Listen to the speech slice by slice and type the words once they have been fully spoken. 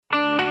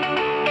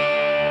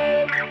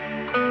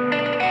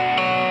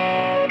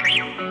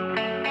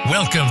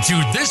Welcome to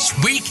This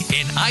Week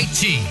in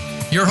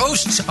IT. Your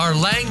hosts are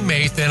Lang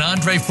Maith and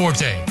Andre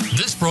Forte.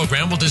 This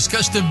program will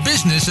discuss the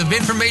business of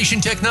information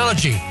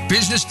technology,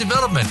 business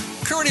development,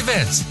 current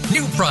events,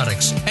 new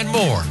products, and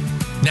more.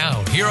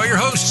 Now, here are your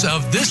hosts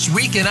of This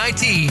Week in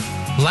IT,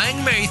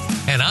 Lang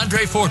Maith and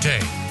Andre Forte.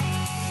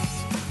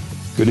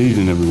 Good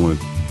evening, everyone.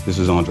 This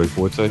is Andre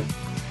Forte.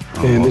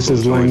 And this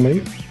is Lang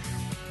Maith.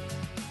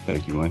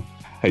 Thank you, Lang.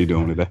 How you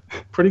doing today?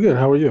 Pretty good.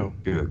 How are you?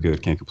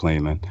 Good. Can't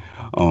complain, man.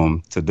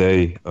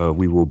 Today,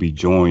 we will be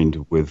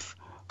joined with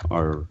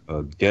our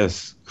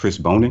guest, Chris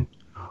Bonin,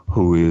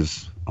 who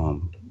is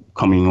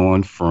coming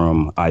on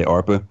from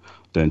IARPA,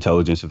 the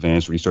Intelligence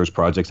Advanced Research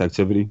Projects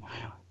activity.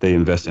 They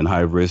invest in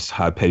high-risk,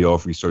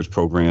 high-payoff research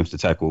programs to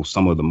tackle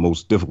some of the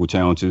most difficult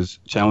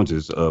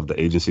challenges of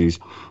the agencies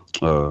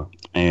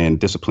and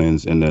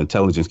disciplines in the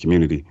intelligence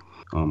community.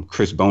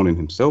 Chris Bonin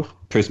himself.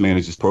 Chris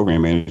manages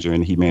program manager,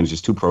 and he manages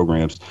two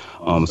programs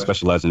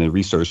specializing in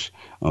research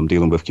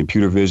dealing with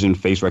computer vision,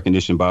 face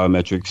recognition,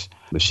 biometrics,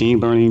 machine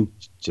learning,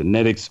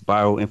 genetics,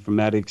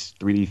 bioinformatics,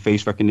 3D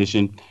face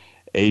recognition,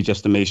 age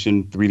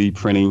estimation, 3D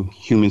printing,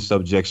 human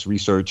subjects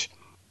research,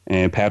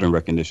 and pattern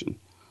recognition.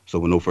 So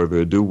with no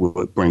further ado,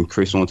 we'll bring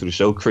Chris onto the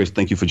show. Chris,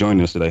 thank you for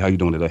joining us today. How are you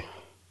doing today?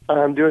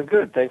 I'm doing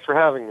good. Thanks for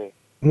having me.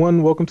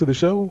 Welcome to the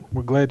show.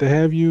 We're glad to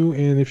have you.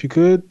 And if you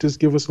could, just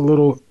give us a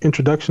little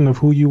introduction of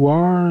who you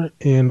are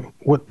and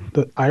what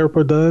the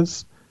IARPA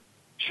does.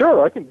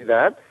 Sure, I can do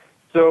that.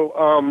 So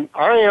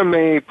I am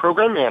a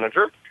program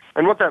manager,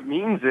 and what that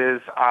means is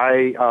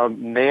I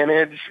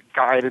manage,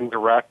 guide, and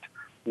direct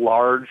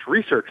large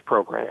research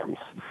programs.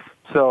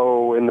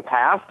 So in the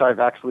past, I've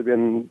actually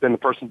been the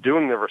person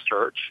doing the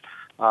research,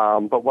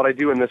 but what I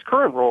do in this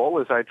current role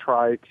is I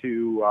try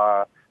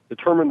to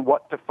determine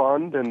what to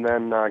fund and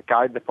then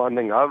guide the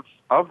funding of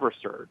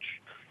research.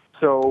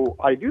 So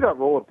I do that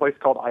role at a place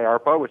called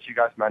IARPA, which you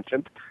guys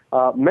mentioned.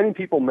 Many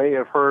people may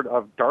have heard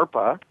of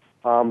DARPA.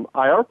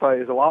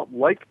 IARPA is a lot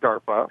like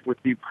DARPA, with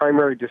the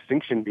primary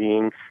distinction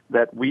being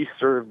that we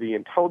serve the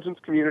intelligence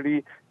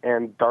community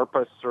and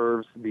DARPA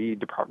serves the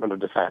Department of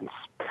Defense.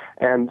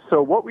 And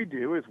so what we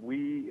do is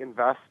we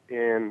invest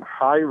in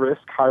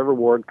high-risk,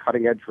 high-reward,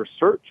 cutting-edge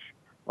research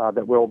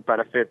that will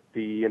benefit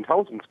the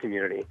intelligence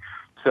community.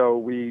 So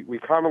we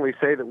commonly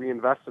say that we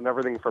invest in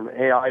everything from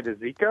AI to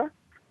Zika.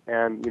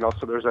 And,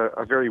 so there's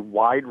a very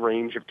wide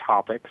range of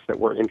topics that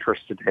we're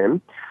interested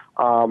in.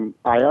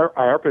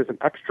 IARPA is an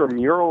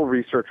extramural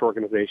research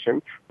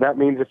organization. That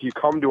means if you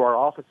come to our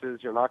offices,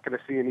 you're not going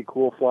to see any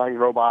cool flying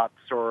robots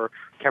or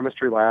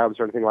chemistry labs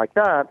or anything like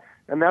that.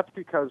 And that's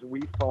because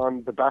we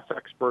fund the best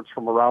experts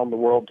from around the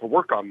world to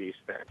work on these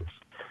things.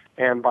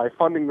 And by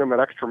funding them at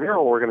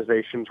extramural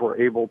organizations, we're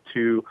able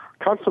to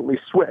constantly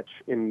switch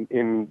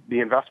in the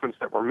investments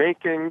that we're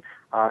making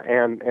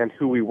and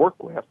who we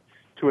work with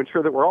to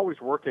ensure that we're always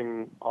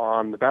working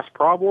on the best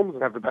problems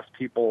and have the best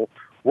people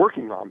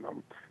working on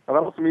them. Now,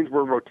 that also means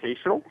we're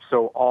rotational.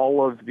 So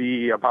all of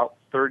the about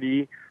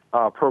 30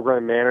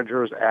 program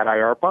managers at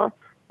IARPA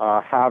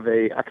have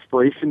a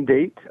expiration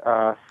date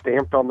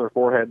stamped on their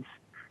foreheads,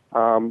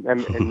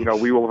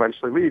 and we will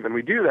eventually leave. And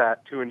we do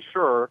that to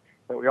ensure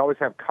that we always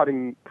have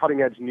cutting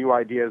edge new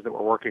ideas that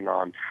we're working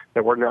on,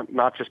 that we're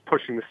not just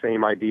pushing the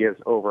same ideas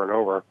over and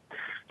over.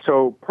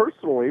 So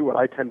personally, what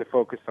I tend to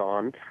focus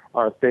on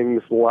are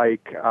things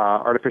like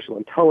artificial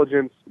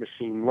intelligence,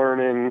 machine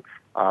learning,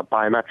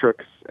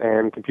 biometrics,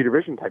 and computer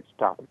vision types of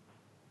topics.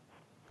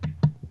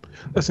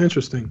 That's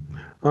interesting.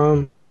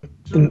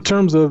 In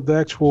terms of the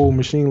actual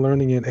machine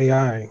learning and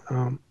AI,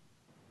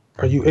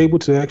 are you able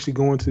to actually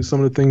go into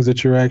some of the things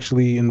that you're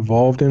actually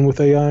involved in with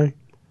AI?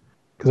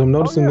 Because I'm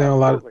noticing now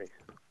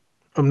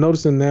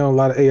a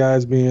lot of AI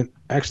is being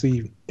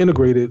actually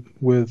integrated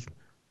with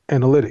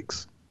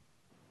analytics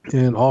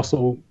and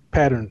also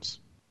patterns.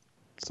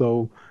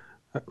 So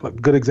a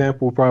good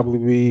example would probably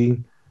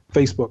be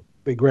Facebook.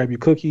 They grab your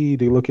cookie,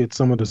 they look at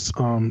some of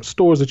the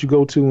stores that you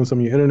go to and some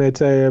of your internet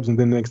tabs, and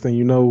then the next thing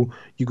you know,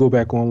 you go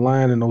back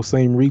online and those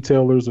same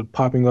retailers are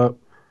popping up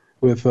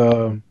with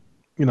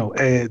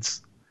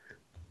ads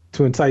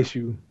to entice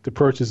you to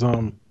purchase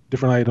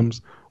different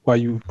items while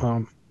you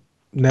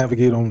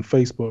navigate on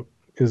Facebook.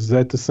 Is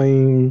that the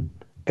same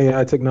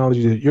AI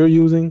technology that you're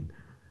using?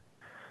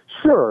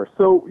 Sure.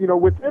 So,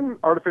 within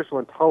artificial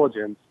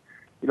intelligence,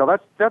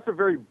 that's a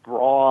very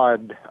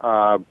broad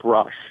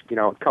brush.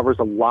 It covers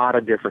a lot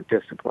of different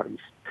disciplines.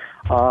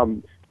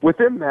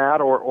 Within that,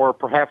 or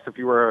perhaps if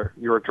you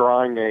were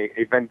drawing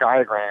a Venn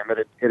diagram,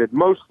 it'd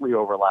mostly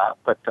overlap,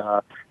 but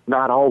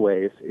not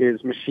always,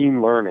 is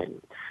machine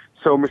learning.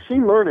 So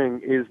machine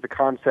learning is the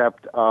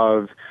concept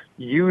of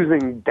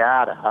using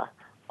data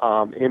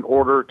in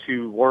order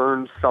to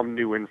learn some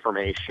new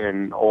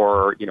information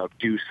or,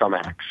 do some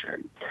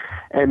action.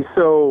 And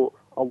so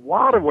a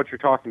lot of what you're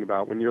talking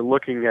about when you're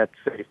looking at,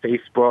 say,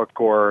 Facebook,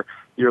 or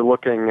you're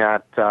looking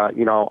at,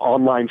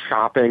 online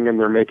shopping and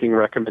they're making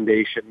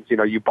recommendations,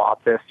 you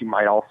bought this, you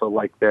might also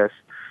like this.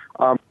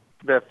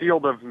 The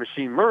field of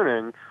machine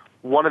learning,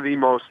 one of the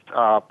most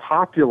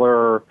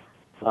popular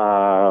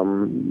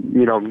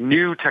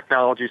new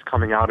technologies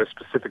coming out is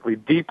specifically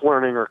deep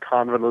learning or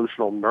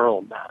convolutional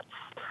neural nets.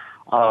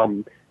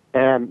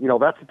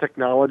 And that's a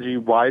technology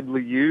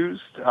widely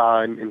used,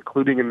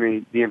 including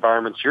in the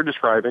environments you're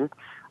describing.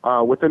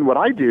 Within what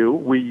I do,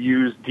 we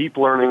use deep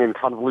learning and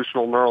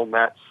convolutional neural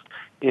nets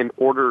in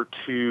order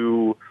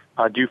to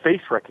do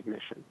face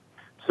recognition.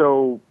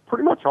 So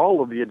pretty much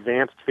all of the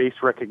advanced face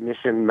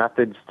recognition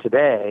methods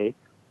today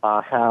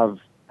have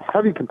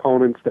heavy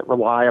components that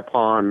rely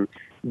upon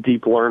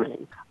deep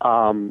learning.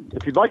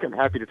 If you'd like, I'm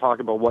happy to talk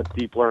about what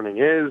deep learning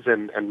is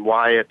and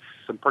why it's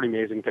some pretty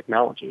amazing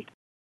technology.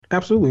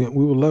 Absolutely.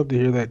 We would love to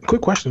hear that.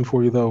 Quick question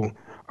for you, though.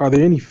 Are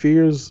there any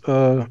fears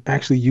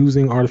actually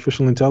using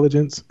artificial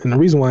intelligence? And the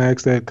reason why I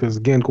ask that, because,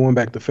 again, going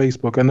back to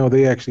Facebook, I know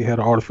they actually had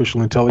an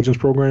artificial intelligence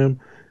program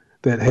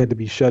that had to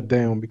be shut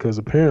down because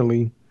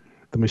apparently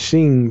the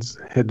machines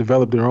had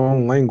developed their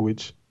own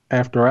language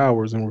after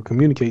hours and were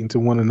communicating to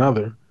one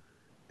another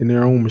in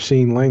their own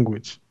machine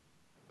language.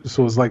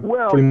 So it's like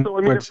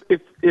much.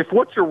 If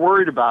what you're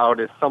worried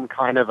about is some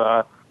kind of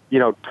a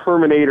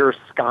Terminator,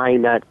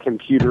 Skynet,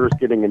 computers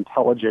getting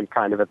intelligent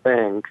kind of a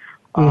thing,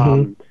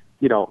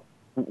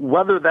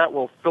 whether that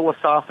will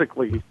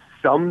philosophically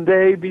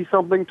someday be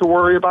something to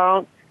worry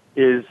about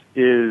is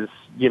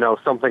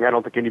something I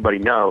don't think anybody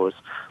knows.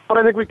 But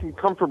I think we can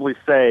comfortably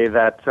say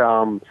that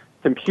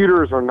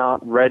computers are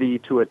not ready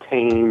to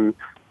attain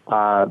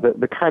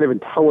the kind of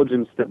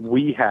intelligence that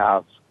we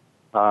have,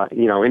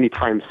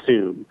 anytime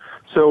soon.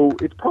 So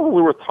it's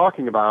probably worth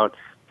talking about.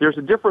 There's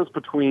a difference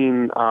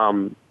between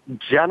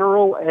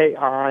general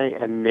AI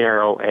and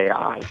narrow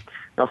AI.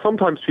 Now,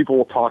 sometimes people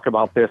will talk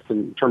about this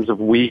in terms of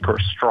weak or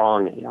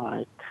strong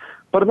AI.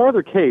 But in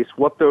either case,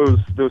 what those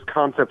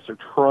concepts are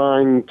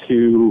trying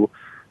to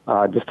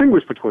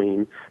distinguish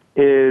between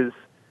is,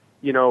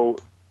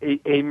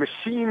 a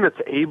machine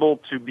that's able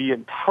to be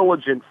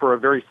intelligent for a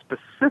very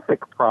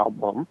specific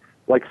problem,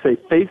 like, say,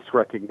 face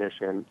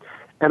recognition,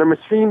 and a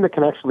machine that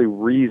can actually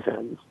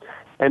reason.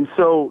 And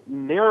so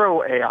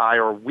narrow AI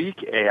or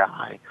weak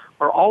AI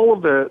are all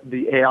of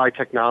the AI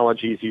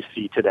technologies you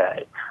see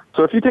today.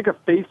 So if you take a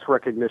face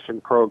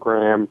recognition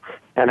program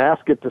and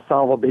ask it to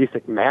solve a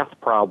basic math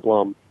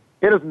problem,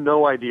 it has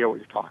no idea what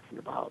you're talking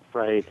about,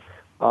 right?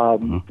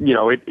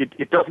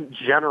 It doesn't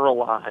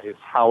generalize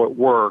how it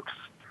works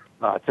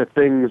to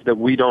things that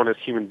we don't as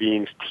human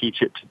beings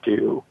teach it to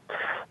do.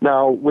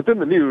 Now, within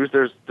the news,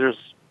 there's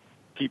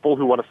people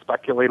who want to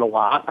speculate a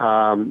lot.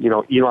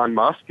 Elon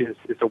Musk is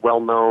a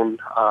well-known,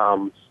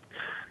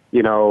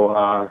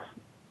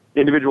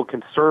 individual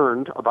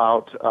concerned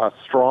about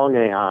strong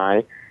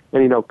AI.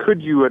 And,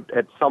 could you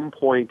at some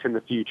point in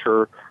the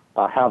future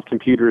have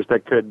computers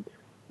that could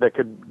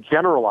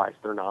generalize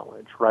their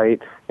knowledge,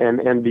 right?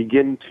 And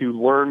begin to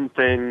learn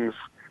things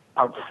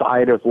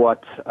outside of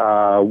what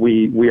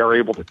we are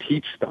able to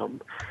teach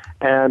them.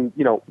 And,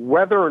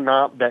 whether or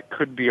not that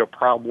could be a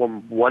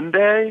problem one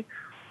day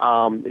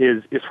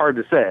is hard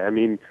to say. I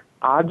mean,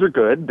 odds are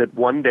good that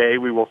one day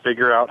we will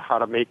figure out how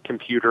to make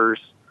computers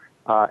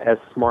as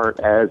smart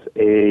as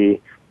a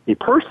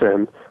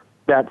person.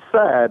 That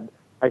said,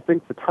 I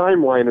think the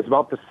timeline is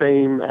about the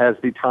same as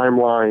the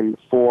timeline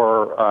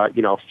for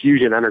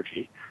fusion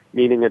energy,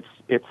 meaning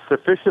it's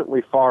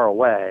sufficiently far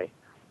away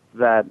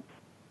that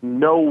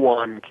no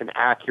one can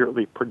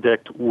accurately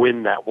predict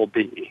when that will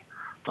be.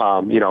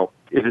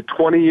 Is it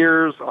 20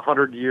 years,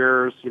 100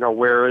 years?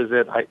 Where is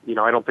it? I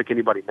don't think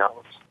anybody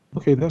knows.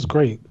 Okay, that's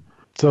great.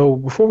 So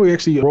before we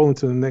actually roll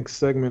into the next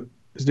segment,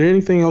 is there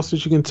anything else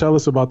that you can tell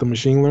us about the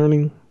machine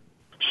learning?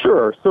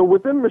 Sure. So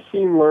within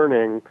machine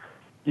learning,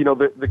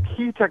 the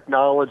key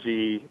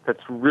technology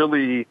that's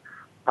really,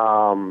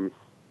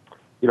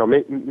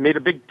 made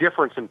a big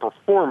difference in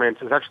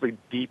performance is actually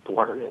deep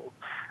learning.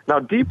 Now,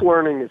 deep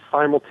learning is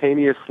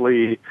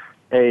simultaneously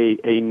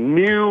a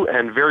new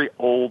and very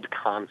old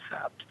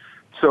concept.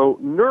 So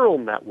neural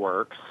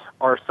networks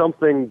are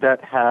something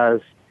that has,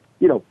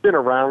 been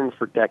around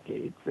for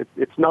decades.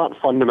 It's not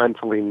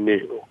fundamentally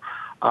new.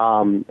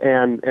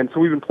 And so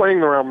we've been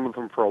playing around with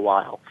them for a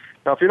while.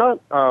 Now, if you're not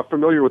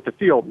familiar with the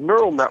field,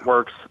 neural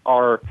networks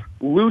are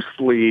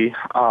loosely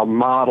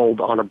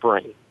modeled on a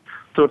brain.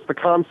 So it's the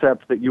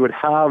concept that you would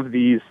have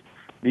these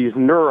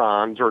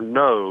neurons or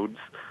nodes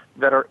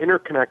that are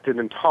interconnected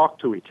and talk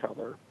to each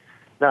other.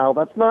 Now,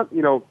 that's not,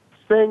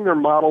 saying they're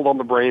modeled on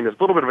the brain is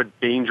a little bit of a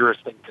dangerous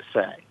thing to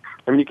say.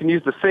 I mean, you can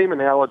use the same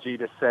analogy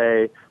to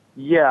say,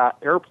 yeah,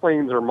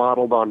 airplanes are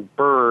modeled on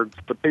birds,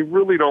 but they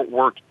really don't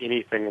work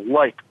anything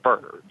like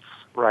birds,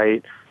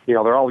 right?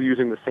 They're all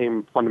using the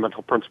same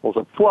fundamental principles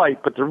of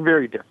flight, but they're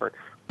very different.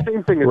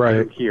 Same thing is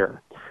true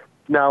here.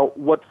 Now,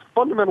 what's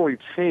fundamentally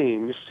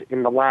changed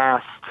in the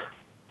last,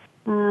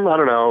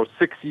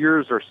 6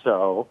 years or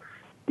so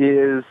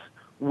is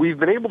we've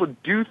been able to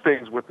do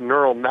things with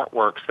neural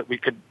networks that we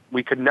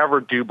could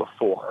never do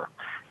before.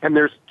 And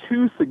there's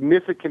two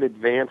significant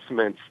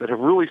advancements that have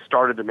really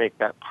started to make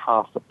that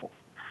possible.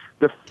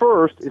 The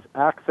first is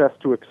access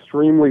to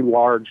extremely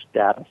large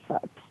data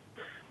sets.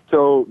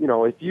 So,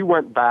 if you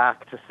went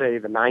back to, say,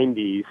 the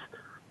 90s,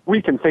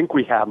 we can think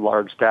we had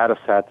large data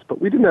sets,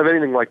 but we didn't have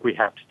anything like we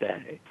have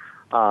today.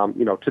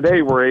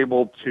 Today we're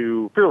able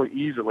to fairly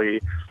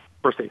easily,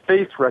 for say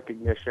face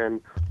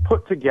recognition,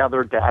 put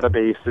together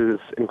databases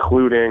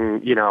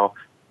including,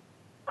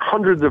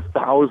 hundreds of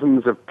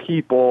thousands of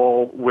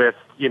people with,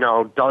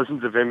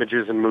 dozens of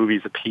images and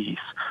movies apiece.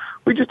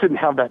 We just didn't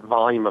have that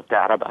volume of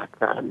data back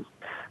then.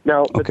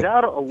 Now, the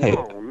data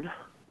alone...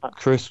 Hey,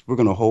 Chris, we're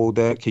going to hold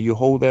that. Can you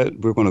hold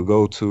that? We're going to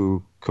go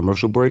to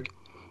commercial break,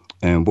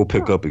 and we'll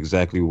pick up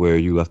exactly where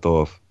you left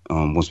off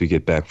once we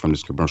get back from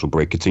this commercial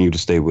break. Continue to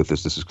stay with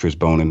us. This is Chris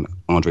Bonin,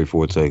 Andre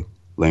Forte,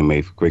 Lang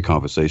Maith. Great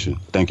conversation.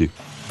 Thank you.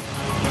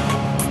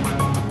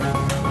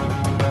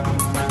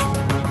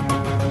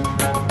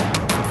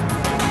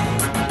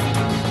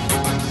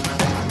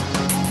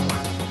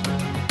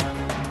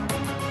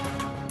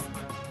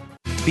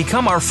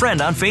 Become our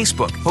friend on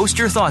Facebook. Post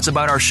your thoughts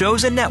about our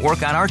shows and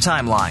network on our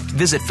timeline.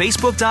 Visit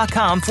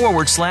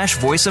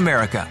facebook.com/Voice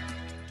America.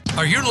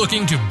 Are you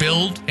looking to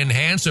build,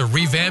 enhance, or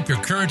revamp your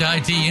current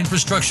IT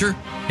infrastructure?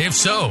 If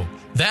so,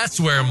 that's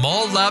where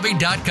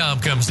malllobby.com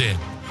comes in.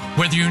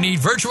 Whether you need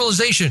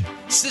virtualization,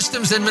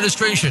 systems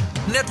administration,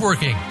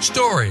 networking,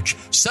 storage,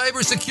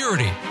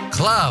 cybersecurity,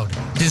 cloud,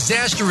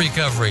 disaster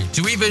recovery,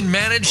 to even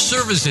managed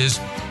services,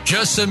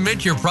 just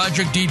submit your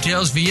project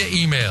details via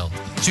email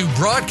to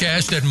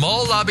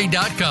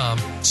broadcast@malllobby.com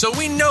so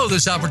we know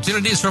this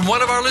opportunity is from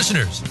one of our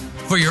listeners.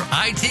 For your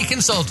IT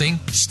consulting,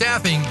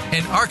 staffing,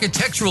 and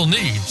architectural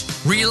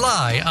needs,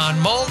 rely on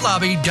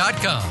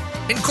malllobby.com.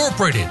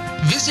 Incorporated.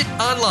 Visit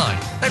online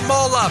at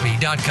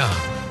malllobby.com.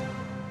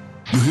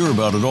 You hear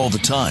about it all the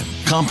time.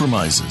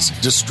 Compromises,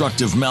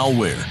 destructive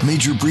malware,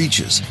 major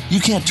breaches. You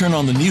can't turn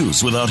on the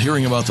news without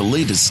hearing about the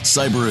latest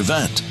cyber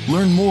event.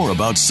 Learn more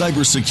about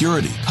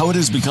cybersecurity, how it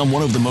has become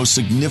one of the most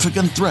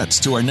significant threats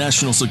to our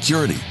national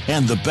security,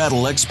 and the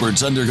battle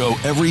experts undergo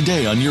every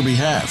day on your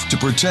behalf to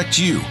protect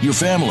you, your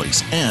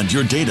families, and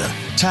your data.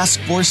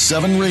 Task Force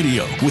 7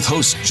 Radio with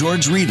host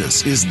George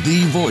Reedus is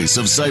the voice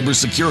of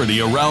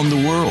cybersecurity around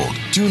the world.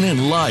 Tune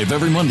in live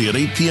every Monday at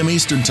 8 p.m.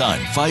 Eastern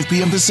Time, 5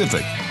 p.m.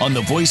 Pacific on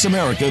the Voice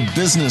America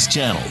Business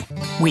Channel.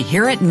 We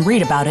hear it and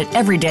read about it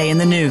every day in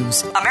the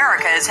news.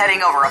 America is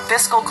heading over a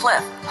fiscal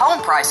cliff.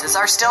 Home prices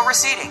are still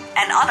receding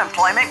and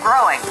unemployment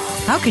growing.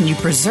 How can you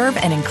preserve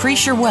and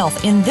increase your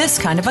wealth in this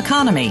kind of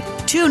economy?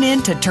 Tune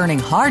in to Turning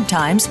Hard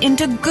Times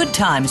into Good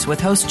Times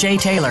with host Jay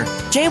Taylor.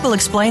 Jay will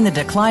explain the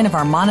decline of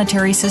our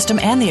monetary system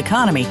and the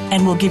economy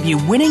and will give you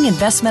winning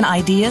investment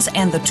ideas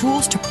and the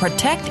tools to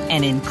protect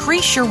and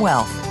increase your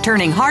wealth.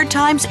 Turning Hard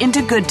Times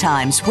into Good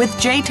Times with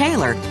Jay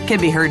Taylor can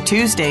be heard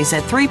Tuesdays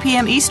at 3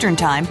 p.m. Eastern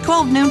Time,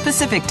 12 noon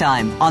Pacific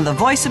Time on the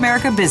Voice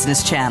America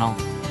Business Channel.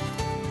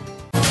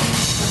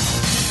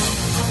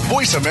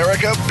 Voice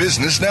America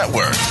Business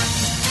Network,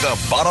 the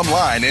bottom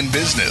line in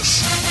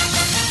business.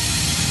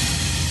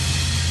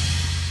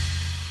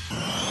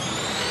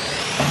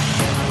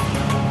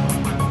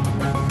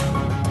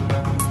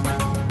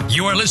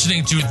 You are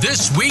listening to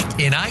This Week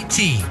in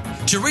IT.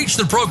 To reach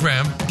the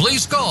program,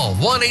 please call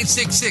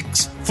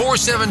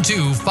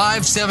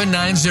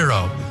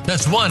 1-866-472-5790.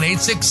 That's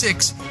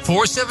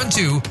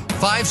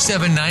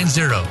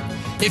 1-866-472-5790.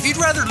 If you'd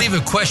rather leave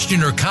a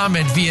question or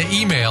comment via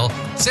email,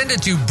 send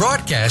it to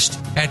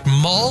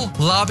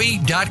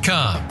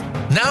broadcast@malllobby.com.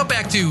 Now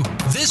back to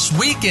This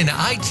Week in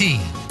IT.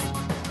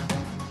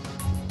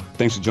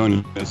 Thanks for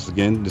joining us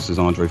again. This is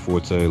Andre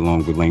Forte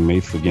along with Lang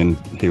Maith, again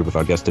here with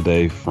our guest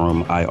today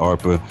from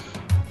IARPA,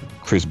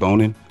 Chris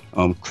Bonin.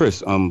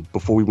 Chris,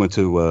 before we went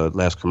to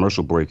last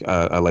commercial break,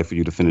 I'd like for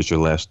you to finish your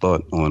last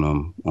thought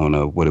on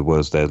what it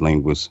was that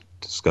Lang was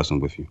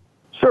discussing with you.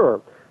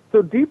 Sure.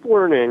 So deep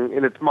learning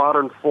in its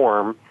modern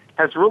form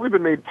has really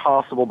been made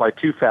possible by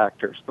two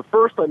factors. The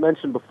first I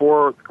mentioned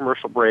before the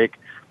commercial break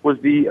was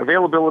the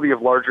availability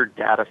of larger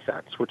data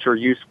sets, which are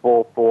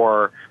useful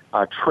for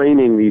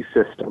training these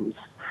systems.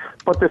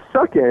 But the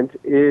second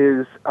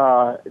is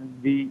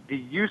the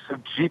use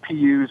of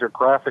GPUs or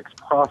graphics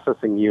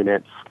processing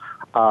units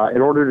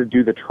in order to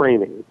do the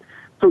training.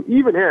 So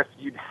even if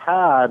you'd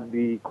had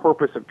the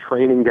corpus of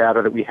training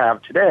data that we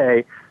have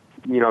today,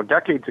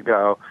 decades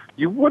ago,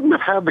 you wouldn't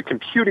have had the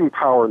computing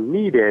power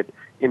needed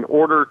in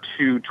order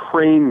to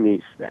train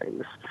these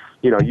things.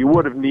 You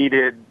would have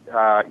needed,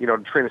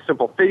 to train a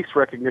simple face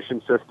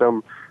recognition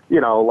system,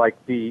 like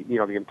the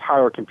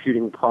entire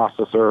computing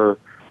processor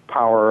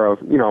power of,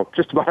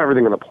 just about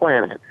everything on the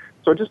planet.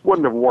 So it just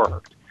wouldn't have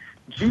worked.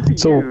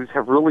 GPUs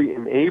have really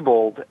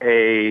enabled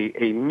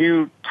a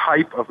new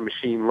type of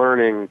machine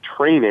learning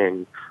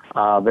training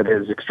that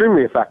is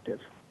extremely effective.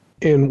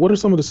 And what are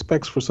some of the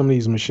specs for some of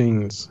these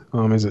machines?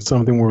 Is it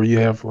something where you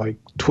have like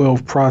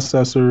 12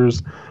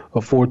 processors,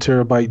 a 4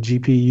 terabyte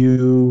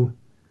GPU,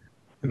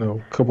 a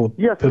couple of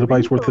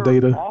petabytes worth of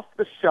data?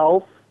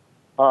 Off-the-shelf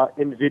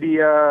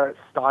NVIDIA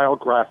style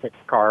graphics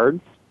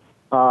cards.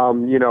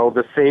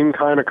 The same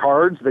kind of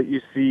cards that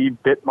you see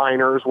bit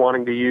miners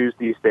wanting to use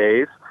these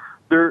days.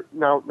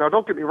 Now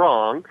don't get me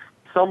wrong.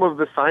 some of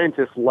the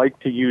scientists like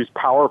to use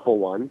powerful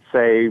ones,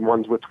 say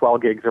ones with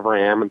 12 gigs of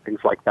RAM and things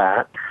like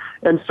that.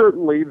 And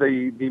certainly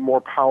the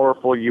more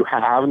powerful you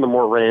have and the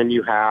more RAM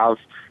you have,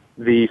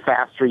 the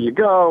faster you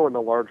go and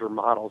the larger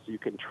models you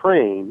can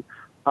train.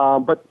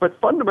 But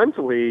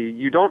fundamentally,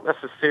 you don't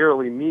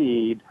necessarily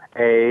need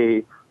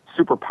a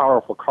super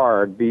powerful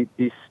card.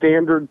 The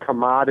standard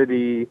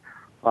commodity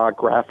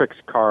graphics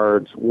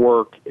cards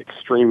work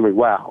extremely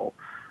well.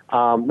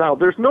 Now,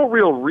 there's no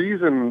real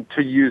reason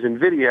to use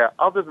NVIDIA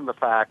other than the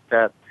fact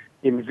that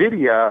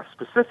NVIDIA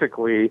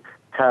specifically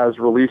has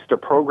released a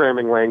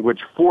programming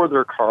language for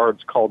their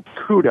cards called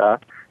CUDA,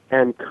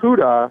 and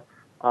CUDA,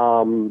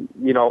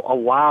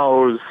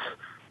 allows,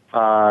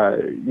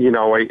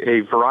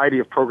 a variety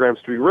of programs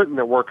to be written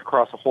that work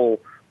across a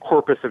whole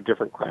corpus of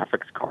different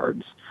graphics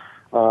cards.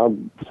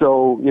 Nothing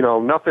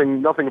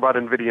about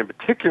NVIDIA in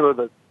particular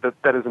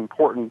that is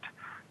important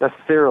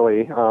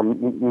necessarily.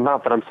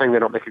 Not that I'm saying they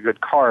don't make a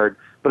good card,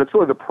 but it's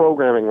really the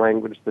programming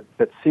language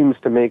that seems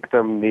to make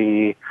them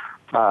the,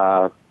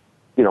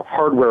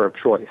 hardware of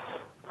choice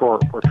for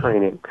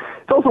training.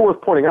 It's also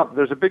worth pointing out that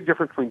there's a big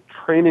difference between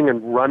training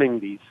and running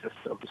these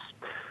systems.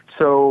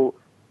 So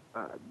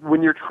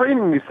when you're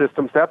training these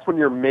systems, that's when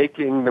you're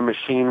making the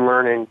machine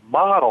learning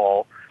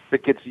model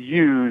that gets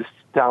used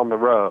down the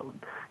road.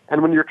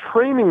 And when you're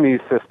training these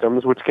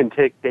systems, which can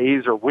take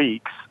days or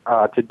weeks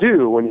to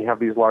do when you have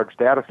these large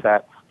data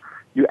sets,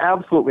 you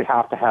absolutely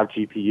have to have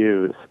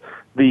GPUs.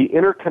 The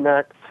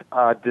interconnect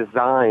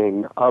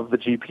design of the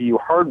GPU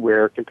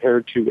hardware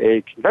compared to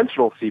a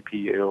conventional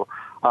CPU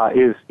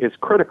is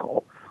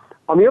critical.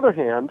 On the other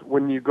hand,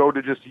 when you go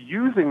to just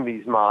using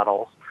these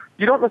models,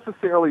 you don't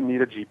necessarily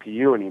need a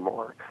GPU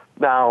anymore.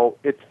 Now,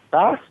 it's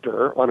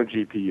faster on a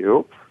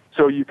GPU,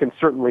 so you can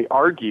certainly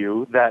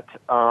argue that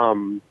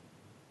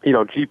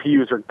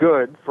GPUs are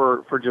good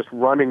for just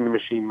running the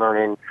machine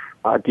learning,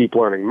 deep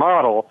learning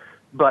model,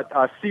 but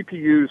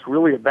CPUs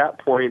really at that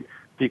point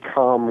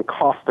become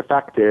cost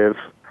effective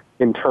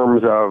in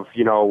terms of,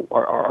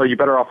 are you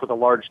better off with a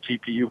large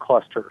GPU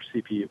cluster or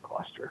CPU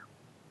cluster?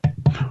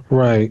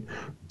 Right.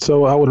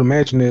 So I would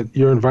imagine that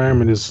your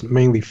environment is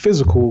mainly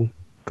physical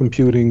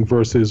computing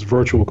versus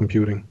virtual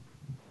computing.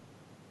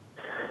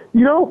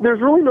 There's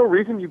really no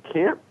reason you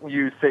can't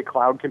use, say,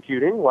 cloud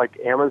computing like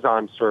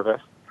Amazon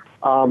service.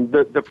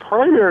 The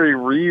primary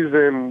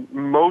reason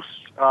most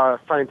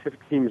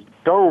scientific teams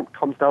don't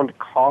comes down to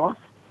cost.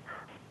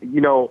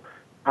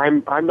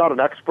 I'm not an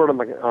expert on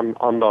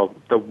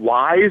the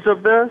whys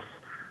of this,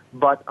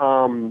 but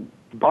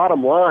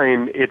bottom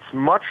line, it's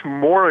much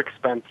more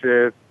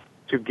expensive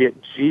to get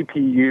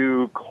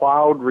GPU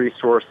cloud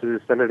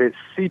resources than it is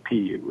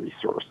CPU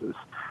resources.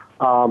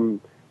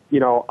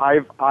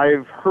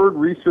 I've heard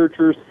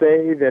researchers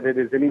say that it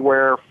is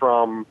anywhere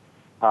from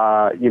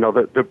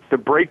the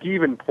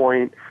break-even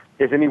point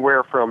is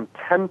anywhere from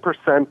 10%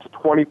 to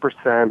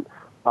 20%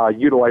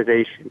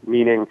 utilization,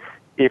 meaning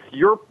if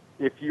you're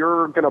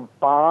going to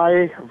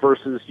buy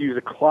versus use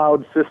a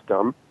cloud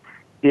system,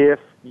 if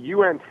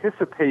you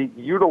anticipate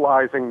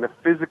utilizing the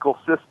physical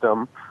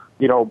system,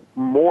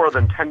 more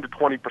than 10 to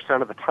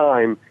 20% of the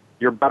time,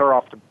 you're better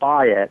off to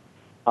buy it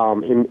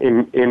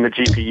in the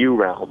GPU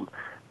realm.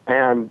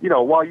 And,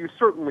 while you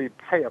certainly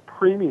pay a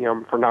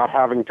premium for not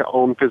having to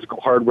own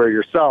physical hardware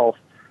yourself,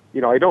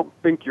 I don't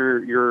think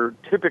you're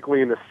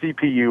typically in the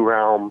CPU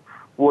realm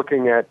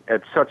looking at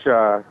such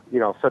a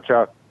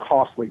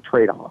costly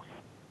trade-off.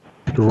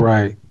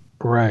 Right.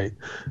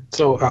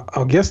 So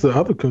I guess the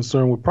other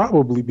concern would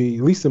probably be,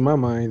 at least in my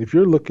mind, if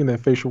you're looking at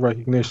facial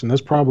recognition,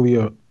 that's probably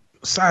a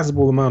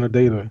sizable amount of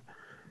data.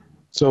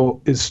 So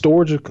is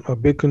storage a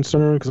big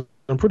concern? Because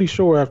I'm pretty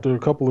sure after a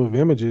couple of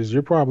images,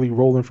 you're probably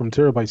rolling from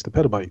terabytes to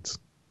petabytes.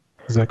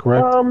 Is that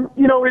correct?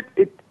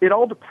 It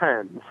all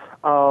depends.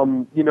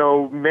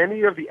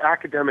 Many of the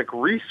academic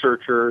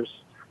researchers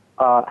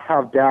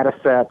have data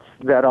sets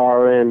that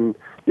are in,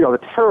 the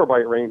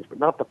terabyte range, but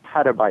not the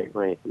petabyte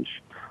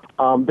range.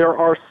 There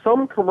are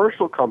some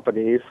commercial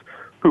companies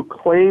who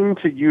claim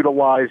to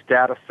utilize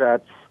data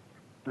sets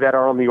that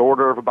are on the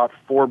order of about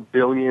 4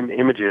 billion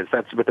images.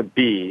 That's with a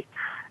B.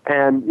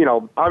 And,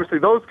 obviously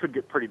those could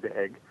get pretty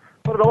big,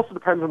 but it also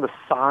depends on the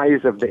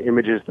size of the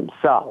images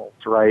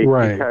themselves, right?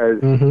 Right.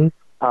 Because,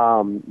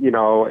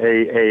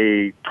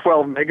 a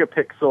 12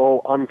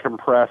 megapixel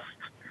uncompressed,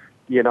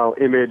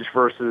 image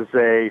versus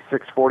a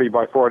 640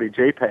 by 40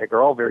 JPEG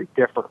are all very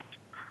different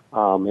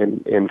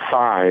in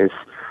size.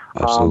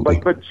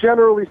 But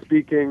generally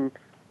speaking,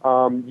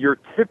 you're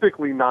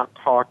typically not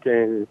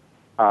talking,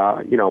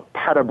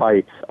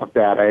 petabytes of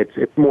data.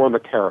 It's more in the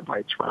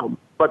terabytes realm,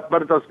 but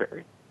it does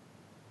vary.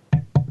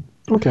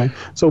 Okay.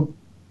 So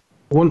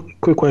one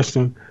quick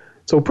question.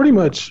 So pretty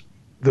much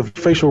the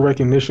facial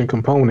recognition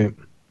component,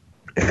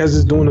 as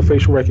it's doing the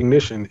facial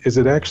recognition, is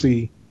it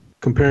actually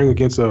comparing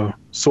against a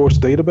source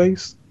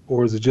database,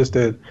 or is it just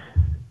that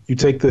you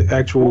take the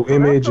actual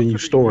image and you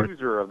store it? The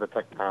user of the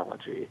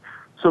technology.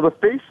 So the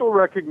facial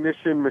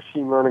recognition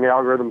machine learning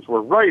algorithms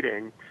we're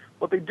writing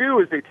what they do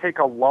is they take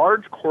a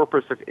large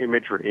corpus of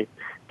imagery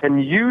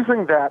and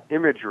using that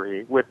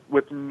imagery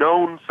with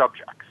known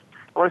subjects.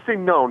 When I say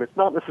known, it's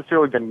not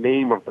necessarily the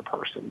name of the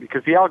person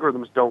because the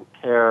algorithms don't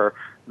care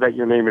that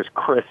your name is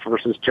Chris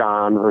versus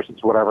John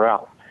versus whatever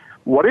else.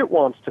 What it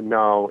wants to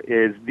know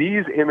is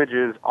these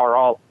images are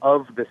all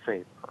of the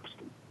same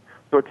person.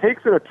 So it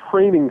takes in a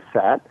training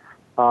set,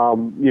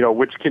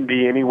 which can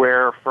be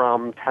anywhere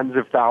from tens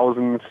of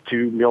thousands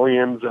to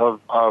millions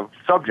of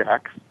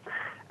subjects.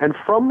 And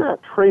from that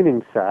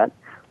training set,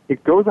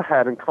 it goes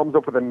ahead and comes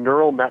up with a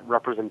neural net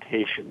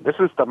representation. This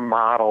is the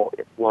model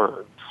it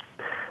learns.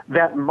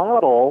 That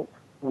model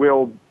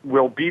will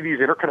be these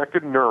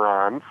interconnected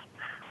neurons,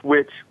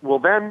 which will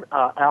then,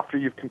 after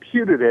you've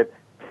computed it,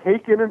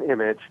 take in an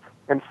image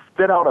and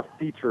spit out a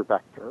feature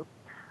vector.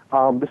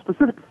 The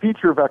specific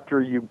feature vector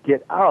you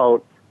get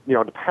out,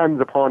 depends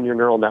upon your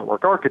neural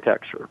network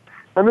architecture.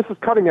 And this is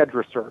cutting-edge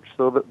research,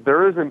 so that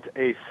there isn't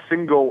a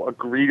single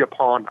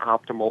agreed-upon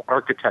optimal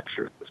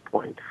architecture at this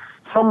point.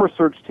 Some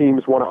research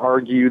teams want to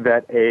argue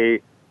that a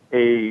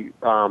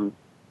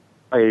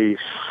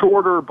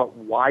shorter but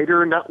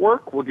wider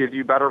network will give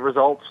you better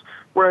results,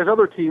 whereas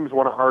other teams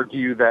want to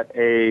argue that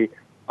a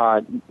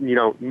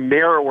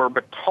narrower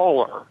but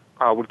taller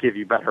would give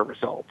you better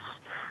results.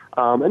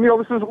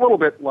 This is a little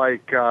bit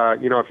like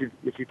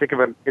if you think of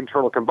an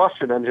internal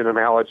combustion engine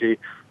analogy,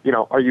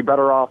 are you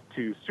better off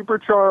to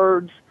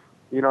supercharge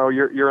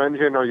your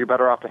engine? Are you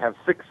better off to have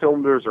 6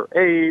 cylinders or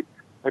 8?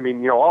 I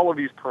mean, all of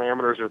these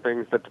parameters are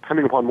things that,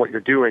 depending upon what you're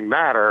doing,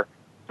 matter.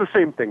 It's the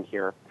same thing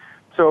here.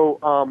 So,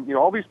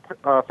 all these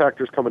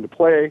factors come into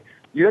play.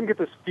 You then get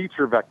this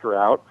feature vector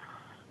out,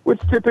 which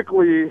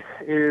typically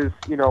is,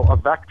 a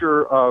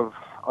vector of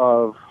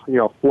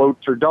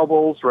floats or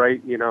doubles,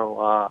 right?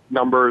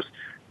 Numbers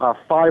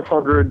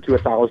 500 to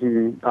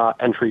 1,000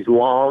 entries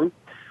long.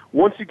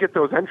 Once you get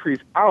those entries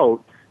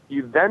out,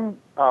 you then,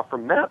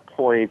 from that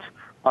point,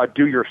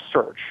 do your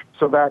search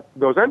so that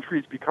those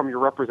entries become your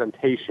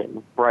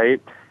representation,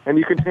 right? And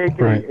you can take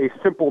a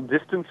simple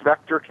distance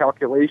vector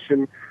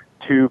calculation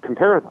to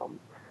compare them.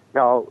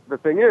 Now, the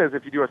thing is,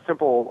 if you do a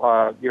simple,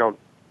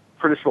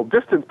 traditional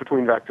distance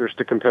between vectors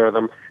to compare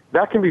them,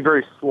 that can be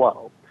very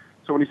slow.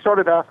 So when you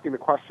started asking the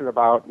question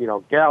about,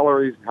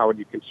 galleries and how would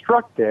you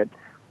construct it,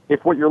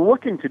 if what you're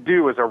looking to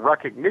do is a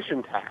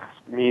recognition task,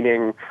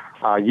 meaning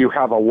you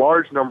have a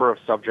large number of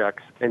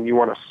subjects and you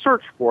want to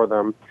search for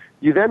them,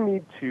 you then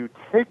need to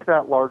take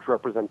that large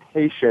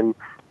representation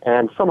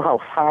and somehow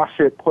hash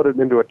it, put it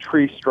into a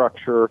tree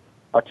structure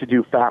to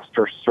do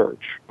faster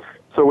search.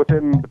 So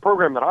within the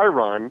program that I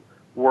run,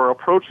 we're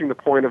approaching the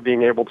point of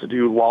being able to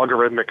do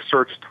logarithmic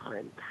search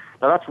time.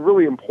 Now, that's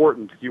really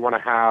important if you want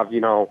to have,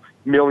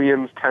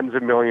 millions, tens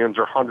of millions,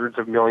 or hundreds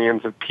of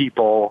millions of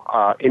people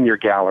in your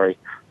gallery.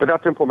 But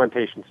that's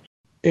implementation.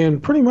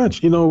 And pretty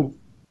much,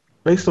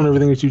 based on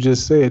everything that you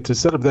just said, to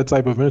set up that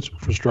type of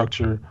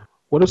infrastructure,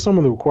 what are some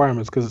of the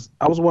requirements? Because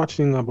I was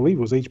watching, I believe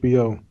it was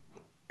HBO,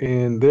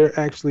 and they're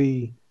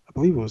actually, I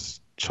believe it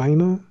was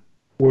China,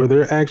 where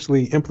they're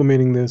actually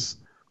implementing this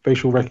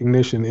facial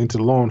recognition into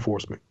law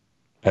enforcement.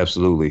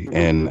 Absolutely.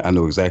 And I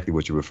know exactly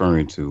what you're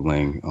referring to,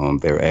 Lang.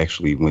 They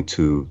actually went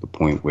to the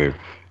point where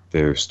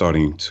they're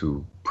starting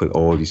to put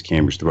all these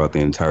cameras throughout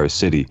the entire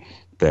city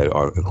that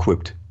are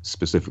equipped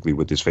specifically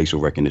with this facial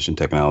recognition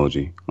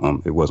technology.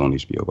 It was on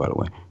HBO, by the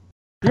way.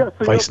 Yeah,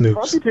 so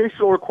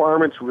computational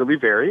requirements really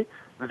vary.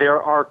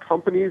 There are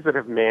companies that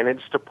have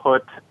managed to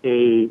put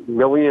 1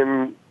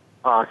 million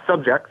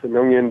subjects, 1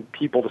 million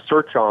people to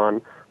search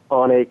on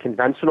a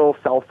conventional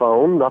cell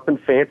phone, nothing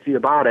fancy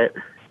about it,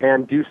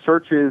 and do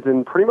searches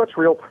in pretty much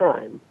real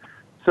time.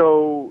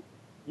 So,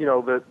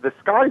 the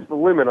sky's the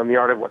limit on the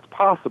art of what's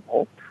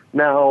possible.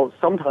 Now,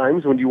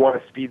 sometimes when you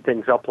want to speed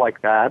things up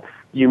like that,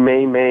 you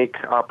may make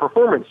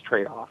performance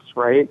trade-offs,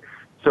 right?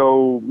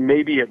 So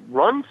maybe it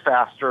runs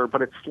faster,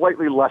 but it's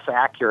slightly less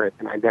accurate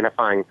in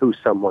identifying who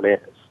someone is.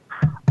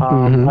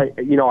 I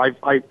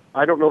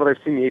don't know that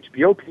I've seen the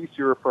HBO piece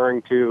you're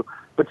referring to,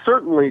 but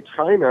certainly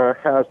China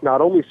has not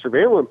only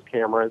surveillance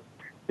cameras,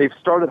 they've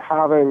started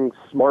having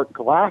smart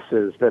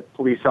glasses that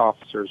police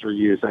officers are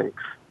using.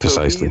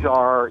 Precisely. So these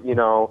are,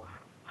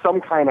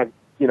 some kind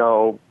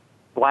of,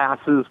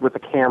 glasses with a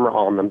camera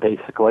on them,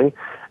 basically.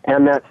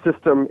 And that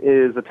system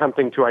is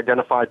attempting to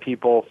identify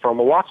people from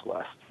a watch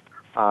list,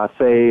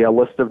 say a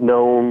list of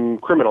known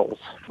criminals,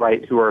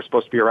 right, who are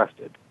supposed to be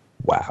arrested.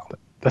 Wow.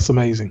 That's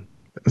amazing.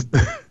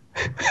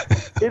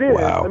 It is.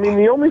 Wow. I mean,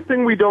 the only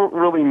thing we don't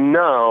really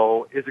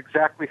know is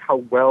exactly how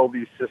well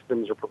these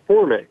systems are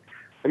performing.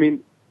 I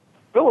mean,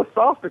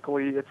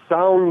 philosophically, it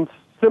sounds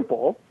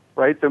simple,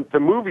 right? The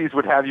movies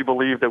would have you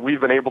believe that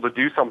we've been able to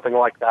do something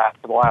like that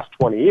for the last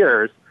 20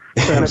 years.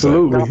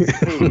 Absolutely.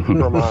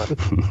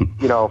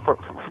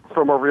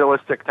 From a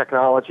realistic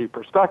technology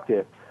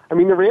perspective. I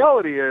mean, the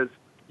reality is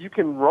you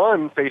can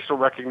run facial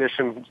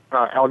recognition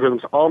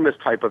algorithms on this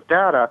type of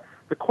data.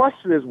 The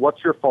question is,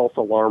 what's your false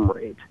alarm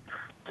rate?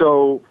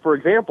 So, for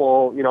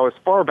example, as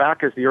far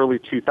back as the early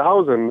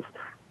 2000s,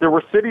 there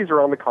were cities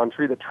around the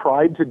country that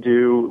tried to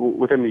do,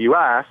 within the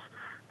U.S.,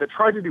 that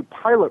tried to do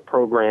pilot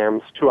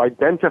programs to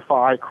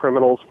identify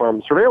criminals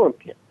from surveillance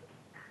cameras.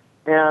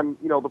 And,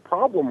 the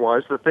problem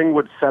was the thing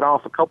would set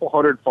off a couple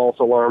hundred false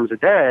alarms a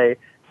day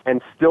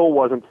and still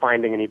wasn't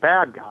finding any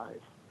bad guys.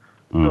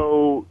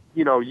 So,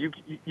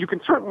 you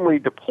can certainly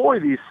deploy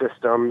these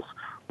systems.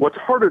 What's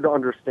harder to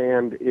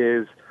understand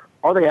is,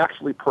 are they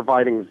actually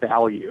providing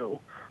value?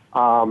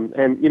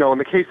 And, in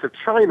the case of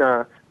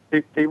China,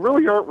 they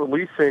really aren't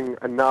releasing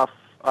enough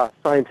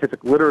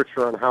scientific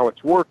literature on how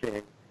it's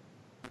working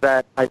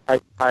that I,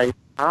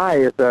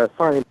 as a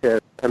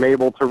scientist, am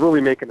able to really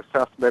make an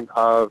assessment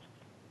of,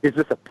 is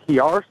this a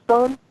PR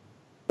stunt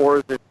or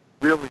is it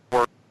really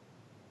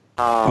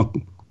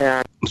working?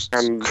 And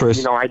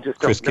Chris, I just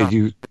don't Chris, know. could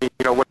you?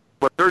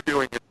 What they're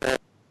doing is saying,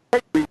 hey,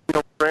 we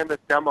ran this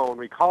demo and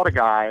we caught a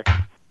guy.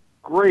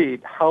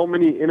 Great. How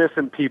many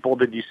innocent people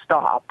did you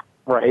stop?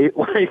 Right?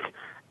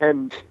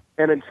 And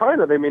in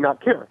China, they may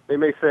not care. They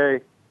may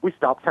say, we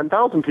stopped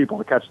 10,000 people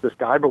to catch this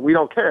guy, but we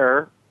don't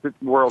care.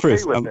 We're okay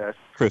with this.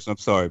 Chris, I'm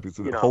sorry.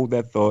 Hold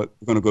that thought.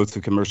 We're going to go to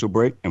commercial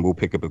break, and we'll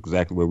pick up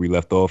exactly where we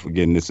left off.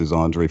 Again, this is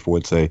Andre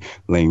Forte,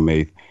 Lang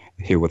Maith,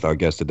 here with our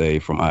guest today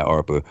from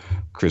IARPA,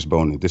 Chris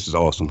Bonin. This is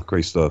awesome.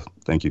 Great stuff.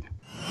 Thank you.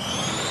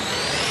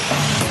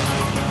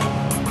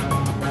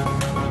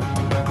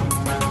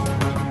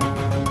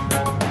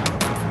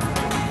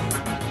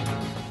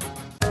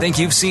 Think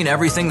you've seen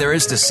everything there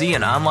is to see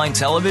in online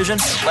television?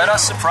 Let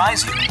us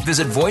surprise you.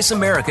 Visit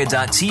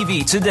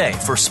voiceamerica.tv today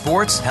for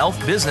sports,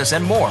 health, business,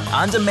 and more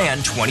on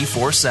demand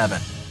 24/7.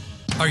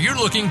 Are you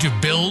looking to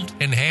build,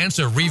 enhance,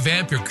 or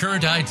revamp your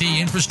current IT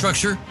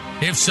infrastructure?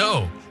 If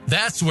so,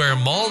 that's where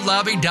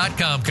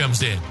malllobby.com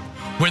comes in.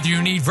 Whether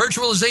you need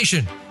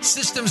virtualization,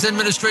 systems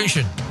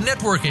administration,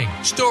 networking,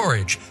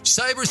 storage,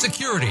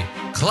 cybersecurity,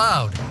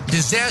 cloud,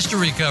 disaster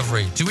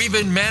recovery, to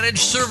even managed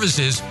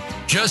services,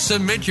 just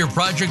submit your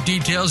project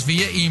details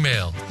via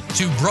email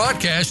to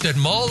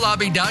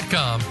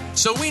broadcast@malllobby.com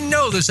so we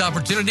know this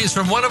opportunity is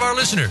from one of our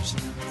listeners.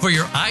 For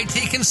your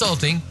IT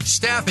consulting,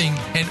 staffing,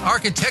 and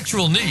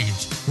architectural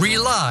needs,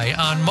 rely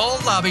on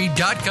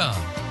malllobby.com.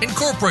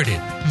 Incorporated.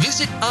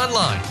 Visit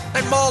online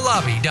at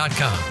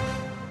malllobby.com.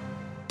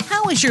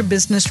 How is your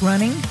business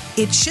running?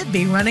 It should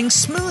be running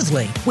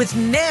smoothly with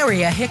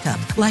nary a hiccup,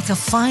 like a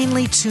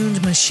finely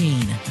tuned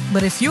machine.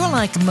 But if you're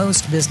like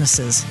most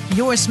businesses,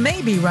 yours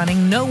may be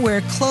running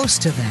nowhere close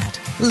to that.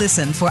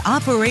 Listen for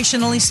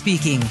Operationally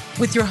Speaking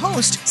with your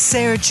host,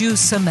 Sergio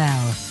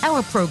Samel.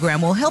 Our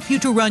program will help you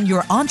to run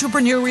your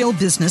entrepreneurial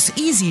business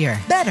easier,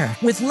 better,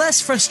 with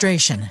less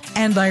frustration.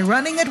 And by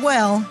running it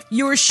well,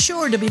 you're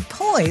sure to be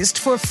poised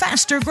for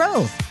faster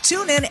growth.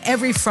 Tune in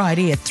every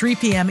Friday at 3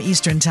 p.m.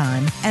 Eastern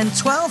Time and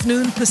 12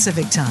 noon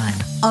Pacific Time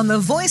on the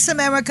Voice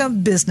America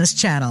Business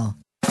Channel.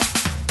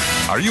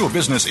 Are you a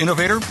business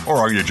innovator or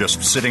are you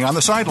just sitting on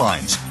the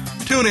sidelines?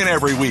 Tune in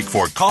every week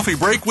for Coffee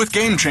Break with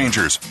Game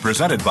Changers,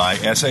 presented by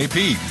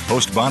SAP.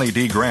 Host Bonnie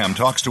D. Graham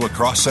talks to a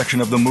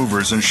cross-section of the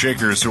movers and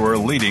shakers who are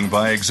leading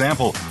by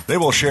example. They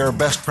will share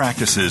best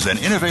practices and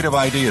innovative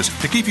ideas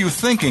to keep you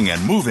thinking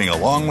and moving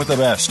along with the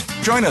best.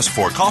 Join us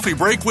for Coffee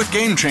Break with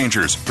Game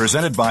Changers,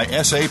 presented by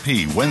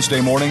SAP,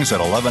 Wednesday mornings at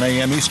 11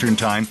 a.m. Eastern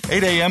Time,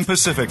 8 a.m.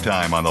 Pacific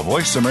Time on the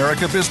Voice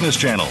America Business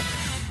Channel.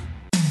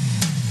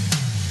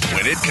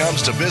 When it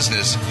comes to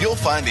business, you'll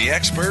find the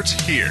experts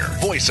here.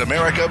 Voice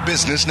America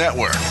Business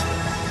Network.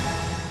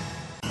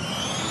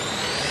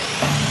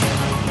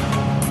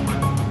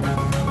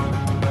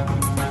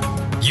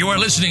 You are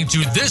listening to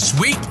This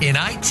Week in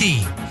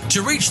IT.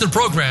 To reach the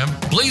program,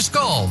 please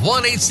call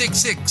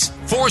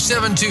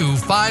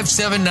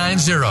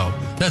 1-866-472-5790.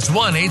 That's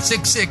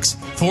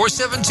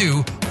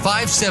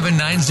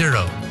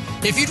 1-866-472-5790.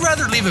 If you'd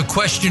rather leave a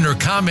question or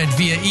comment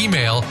via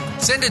email,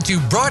 send it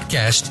to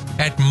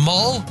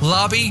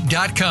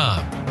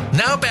broadcast@malllobby.com.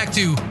 Now back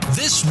to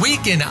This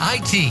Week in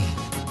IT.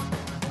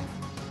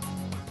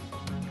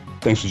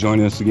 Thanks for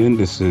joining us again.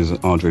 This is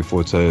Andre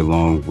Forte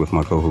along with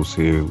my co-host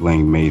here,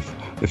 Lang Maith.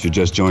 If you're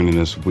just joining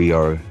us, we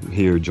are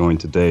here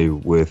joined today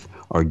with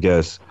our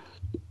guest,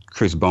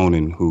 Chris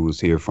Bonin, who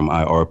is here from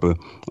IARPA,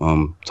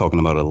 talking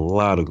about a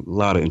lot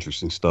of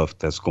interesting stuff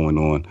that's going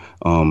on.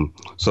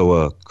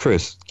 So,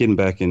 Chris, getting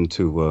back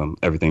into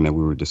everything that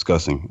we were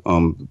discussing,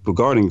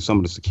 regarding some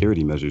of the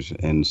security measures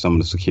and some of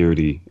the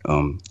security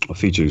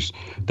features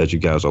that you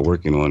guys are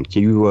working on,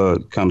 can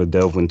you kind of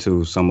delve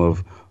into some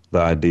of the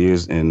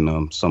ideas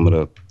and some of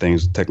the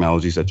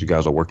technologies that you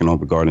guys are working on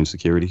regarding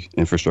security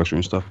infrastructure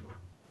and stuff?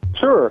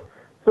 Sure.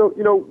 So,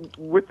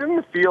 within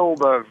the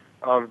field of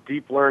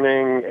deep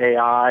learning,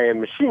 AI,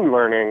 and machine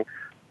learning,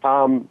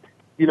 we're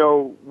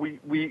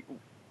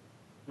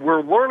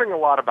learning a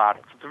lot about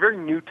it. It's a very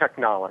new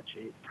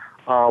technology.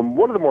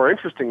 One of the more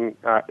interesting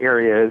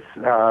areas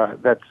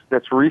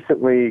that's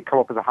recently come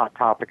up as a hot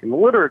topic in the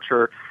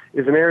literature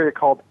is an area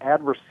called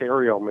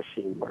adversarial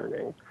machine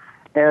learning.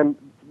 And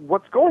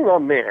what's going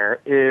on there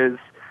is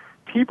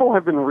people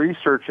have been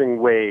researching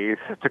ways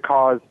to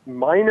cause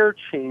minor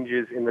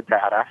changes in the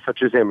data,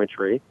 such as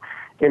imagery,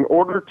 in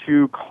order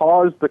to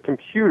cause the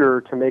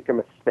computer to make a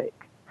mistake.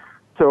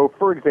 So,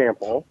 for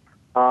example,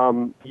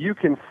 you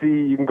can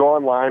go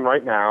online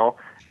right now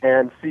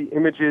and see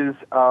images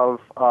of,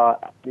 I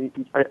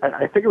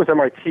think it was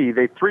MIT,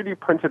 they 3D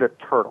printed a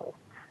turtle.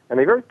 And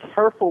they very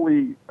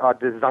carefully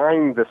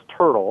designed this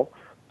turtle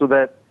so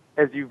that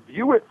as you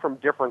view it from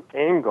different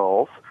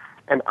angles,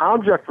 an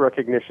object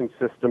recognition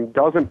system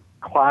doesn't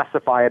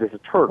classify it as a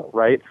turtle,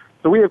 right?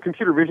 So we have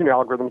computer vision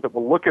algorithms that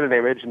will look at an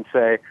image and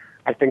say,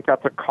 I think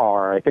that's a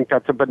car, I think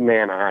that's a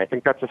banana, I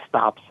think that's a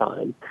stop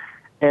sign.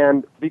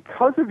 And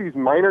because of these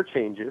minor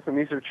changes, and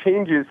these are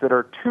changes that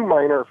are too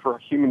minor for a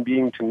human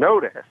being to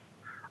notice,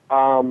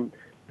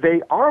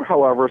 they are,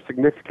 however,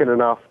 significant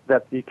enough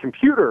that the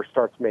computer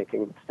starts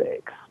making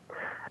mistakes.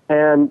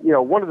 And,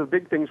 one of the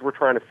big things we're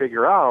trying to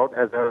figure out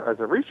as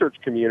a research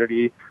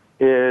community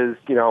is,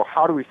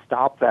 how do we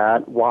stop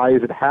that? Why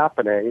is it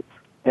happening?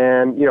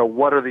 And,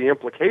 what are the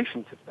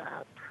implications of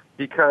that?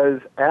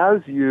 Because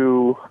as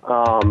you,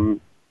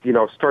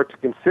 start to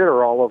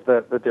consider all of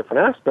the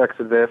different aspects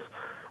of this,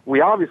 we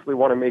obviously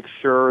want to make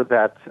sure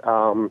that,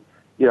 a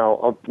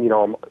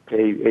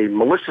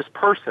malicious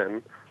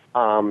person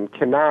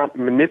cannot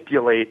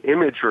manipulate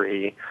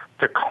imagery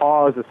to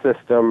cause a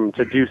system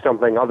to do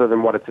something other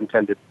than what it's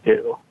intended to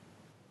do.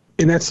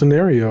 In that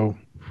scenario,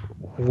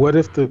 what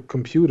if the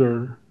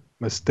computer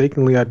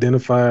mistakenly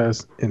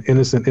identifies an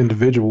innocent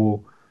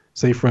individual,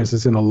 say, for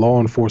instance, in a law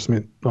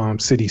enforcement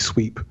city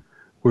sweep,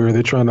 where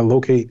they're trying to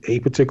locate a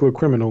particular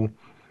criminal,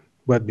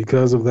 but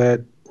because of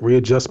that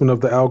readjustment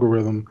of the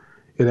algorithm,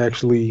 it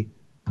actually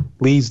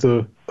leads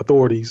the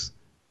authorities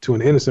to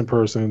an innocent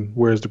person,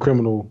 whereas the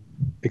criminal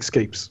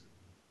escapes?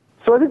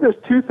 So I think there's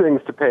two things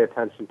to pay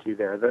attention to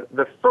there.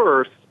 The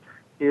first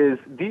is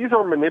these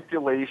are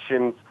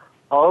manipulations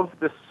of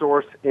the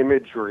source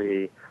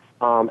imagery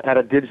at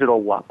a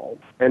digital level.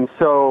 And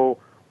so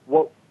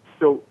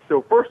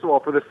first of all,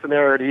 for this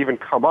scenario to even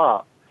come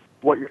up,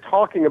 what you're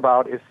talking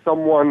about is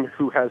someone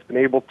who has been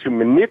able to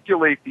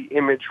manipulate the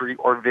imagery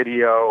or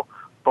video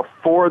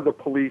before the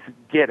police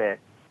get it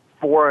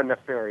for a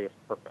nefarious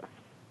purpose,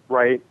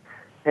 right?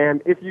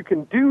 And if you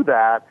can do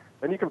that,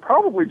 then you can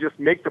probably just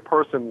make the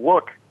person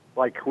look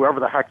like whoever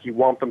the heck you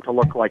want them to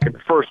look like in the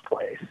first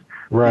place.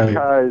 Right.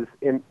 Because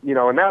in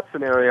that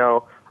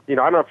scenario, I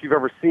don't know if you've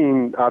ever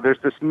seen, there's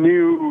this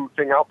new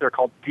thing out there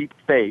called deep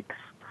fakes.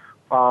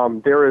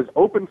 There is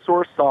open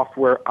source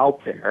software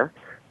out there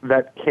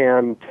that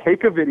can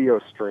take a video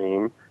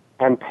stream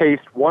and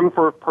paste one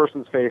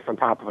person's face on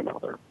top of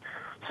another.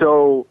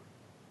 So,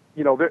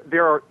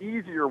 there are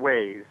easier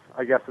ways,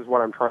 I guess is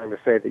what I'm trying to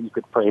say, that you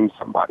could frame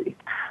somebody.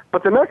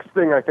 But the next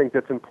thing I think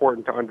that's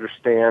important to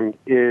understand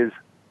is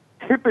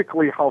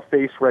typically how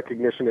face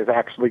recognition is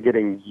actually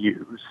getting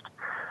used.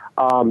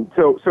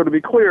 So to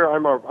be clear,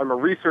 I'm a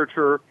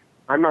researcher.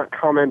 I'm not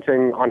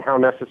commenting on how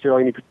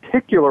necessarily any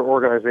particular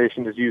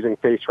organization is using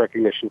face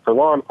recognition for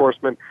law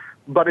enforcement.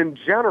 But in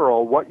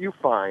general, what you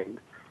find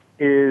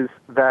is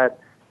that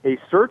a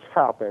search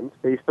happens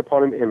based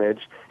upon an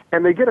image,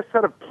 and they get a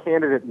set of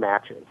candidate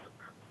matches.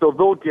 So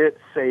they'll get,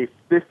 say,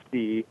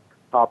 50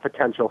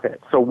 potential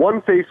hits. So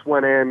one face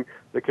went in,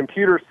 the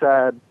computer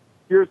said,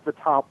 here's the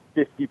top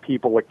 50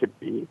 people it could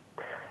be.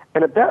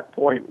 And at that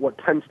point, what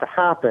tends to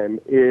happen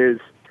is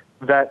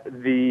that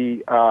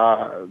the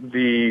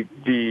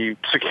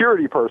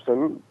security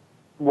person,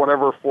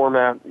 whatever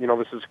format,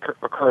 this is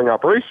occurring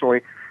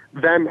operationally,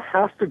 then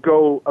has to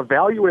go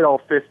evaluate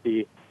all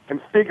 50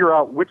 and figure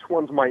out which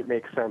ones might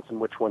make sense and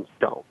which ones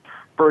don't.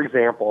 For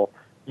example,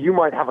 you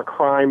might have a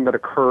crime that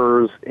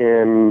occurs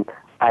in,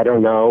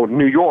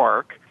 New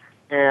York,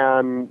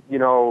 and,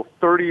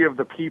 30 of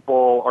the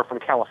people are from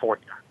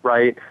California,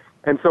 right?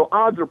 And so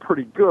odds are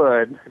pretty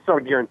good. It's not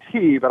a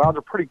guarantee, but odds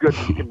are pretty good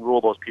that you can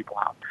rule those people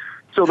out.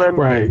 So then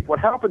what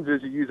happens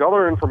is you use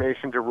other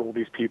information to rule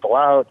these people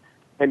out,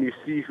 and you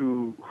see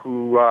who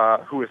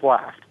is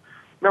left.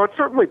 Now, it's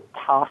certainly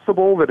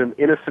possible that an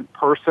innocent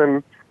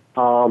person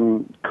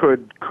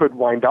could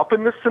wind up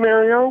in this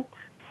scenario,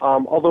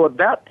 although at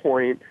that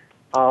point,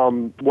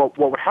 what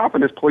would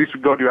happen is police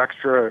would go do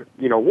extra,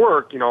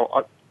 work,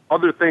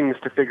 other things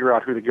to figure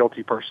out who the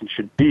guilty person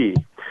should be.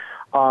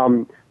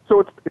 So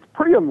it's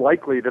pretty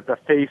unlikely that the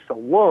face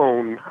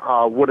alone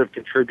would have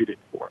contributed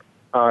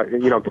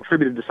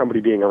contributed to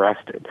somebody being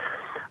arrested.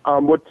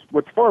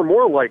 What's far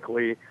more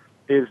likely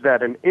is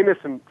that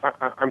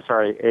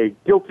a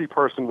guilty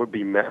person would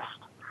be missed.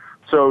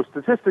 So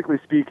statistically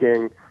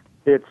speaking,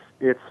 it's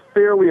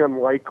fairly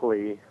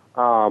unlikely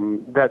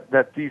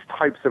that these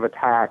types of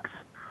attacks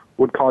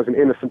would cause an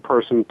innocent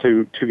person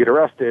to get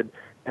arrested,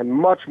 and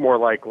much more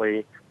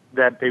likely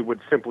that they would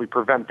simply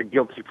prevent the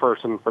guilty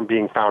person from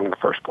being found in the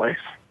first place.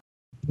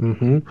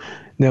 Mm-hmm.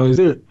 Now, is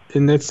there,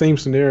 in that same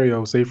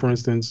scenario, say, for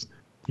instance,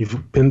 you've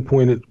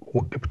pinpointed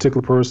a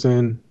particular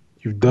person,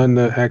 you've done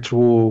the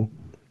actual,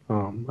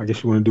 I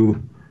guess you want to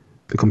do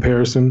the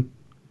comparison,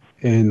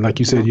 and like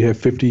you said, you have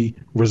 50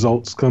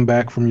 results come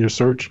back from your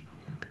search.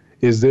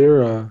 Is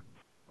there a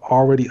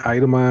already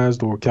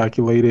itemized or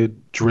calculated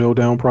drill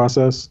down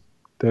process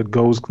that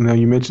goes, now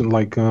you mentioned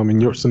like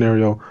in your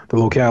scenario, the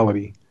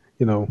locality,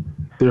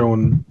 they're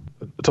on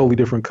a totally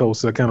different code.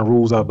 So that kind of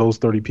rules out those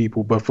 30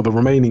 people. But for the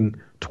remaining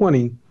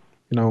 20,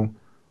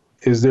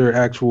 is there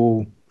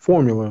actual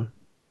formula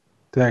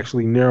to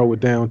actually narrow it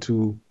down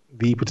to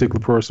the particular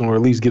person, or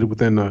at least get it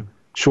within the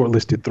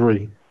shortlisted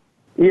 3?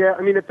 Yeah,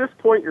 I mean, at this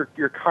point,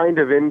 you're kind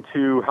of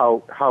into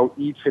how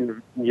each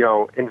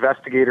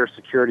investigator,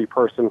 security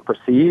person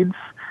proceeds.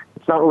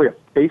 It's not really a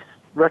face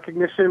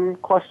recognition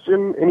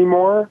question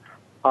anymore.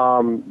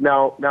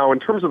 Now, in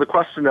terms of the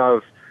question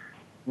of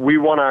we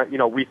want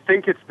to, we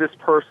think it's this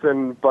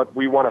person, but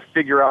we want to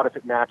figure out if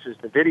it matches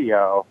the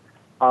video.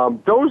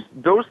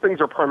 Those things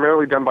are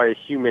primarily done by a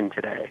human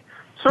today.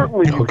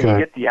 Certainly, you can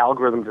get the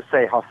algorithm to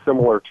say how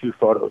similar 2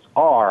 photos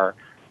are.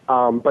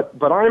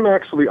 But I'm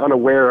actually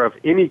unaware of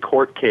any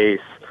court case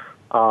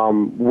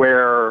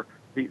where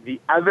the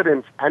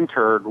evidence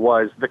entered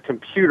was the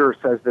computer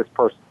says this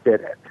person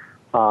did it.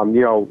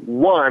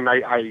 One,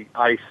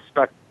 I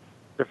suspect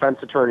defense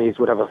attorneys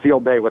would have a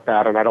field day with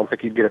that, and I don't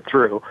think you'd get it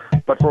through.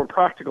 But from a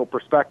practical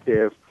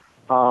perspective,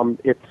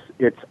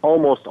 it's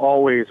almost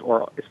always,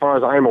 or as far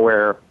as I'm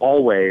aware,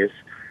 always,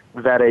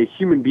 that a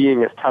human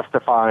being is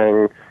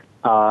testifying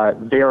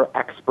their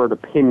expert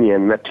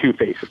opinion that 2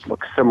 faces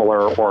look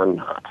similar or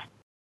not.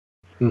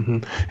 Mm-hmm.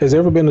 Has there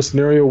ever been a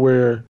scenario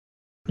where,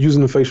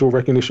 using the facial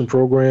recognition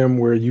program,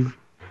 where you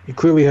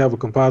clearly have a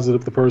composite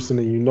of the person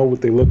and you know what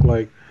they look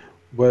like,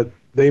 but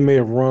they may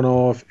have run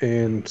off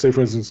and, say,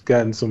 for instance,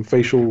 gotten some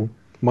facial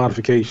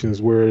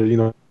modifications where, they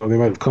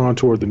might have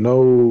contoured the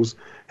nose,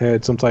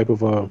 had some type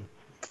of a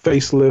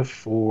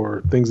facelift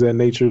or things of that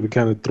nature that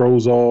kind of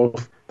throws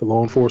off the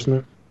law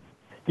enforcement?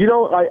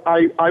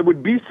 I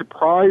would be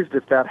surprised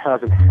if that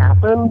hasn't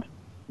happened,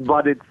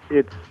 but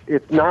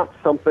it's not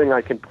something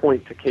I can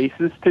point to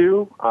cases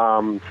to.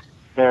 And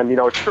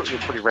it's certainly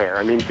pretty rare.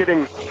 I mean,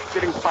 getting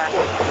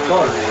plastic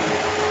surgery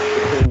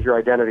to change your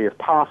identity is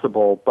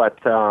possible, but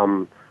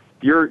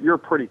you're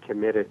pretty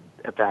committed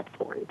at that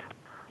point.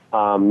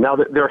 Now,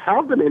 there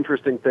have been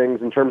interesting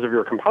things in terms of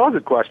your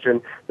composite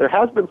question. There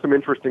has been some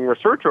interesting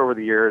research over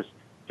the years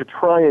to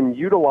try and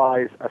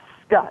utilize a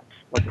sketch,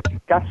 like a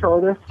sketch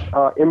artist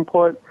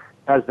input,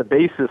 as the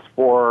basis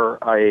for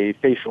a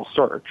facial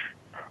search.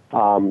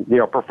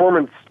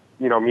 Performance,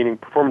 meaning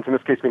performance in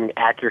this case meaning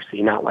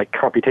accuracy, not like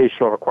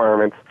computational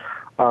requirements,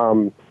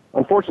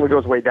 unfortunately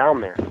goes way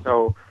down there.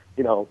 So,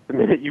 the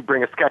minute you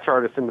bring a sketch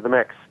artist into the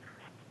mix,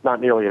 not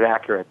nearly as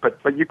accurate.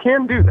 But you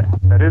can do that.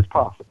 That is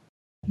possible.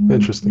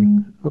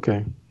 Interesting.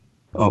 Okay.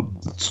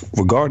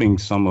 Regarding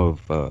some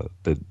of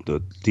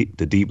the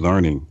deep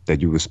learning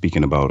that you were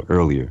speaking about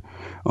earlier,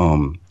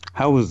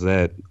 how was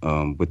that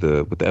with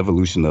the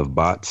evolution of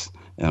bots?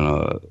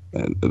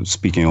 And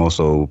speaking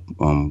also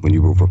when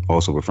you were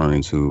also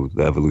referring to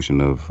the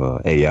evolution of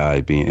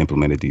AI being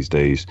implemented these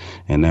days,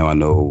 and now I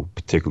know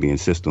particularly in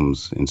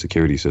systems, in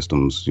security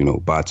systems,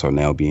 bots are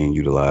now being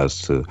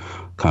utilized to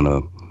kind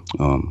of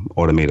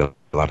automate a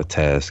lot of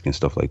tasks and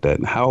stuff like that.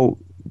 And how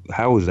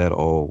is that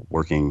all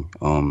working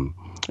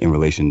in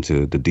relation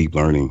to the deep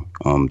learning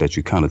that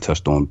you kind of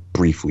touched on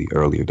briefly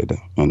earlier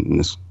today in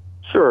this?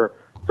 Sure.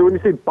 So when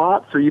you say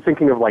bots, are you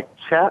thinking of like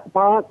chat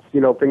bots,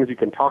 things you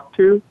can talk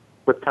to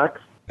with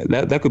text?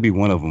 That could be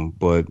one of them,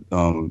 but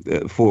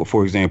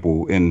for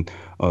example, in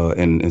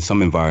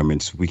some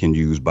environments, we can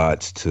use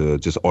bots to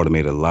just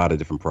automate a lot of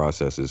different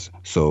processes.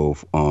 So,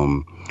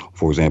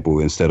 for example,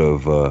 instead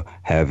of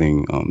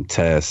having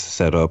tasks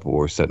set up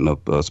or setting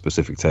up a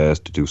specific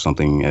task to do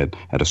something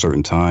at a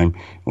certain time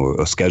or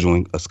a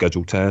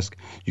scheduled task,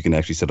 you can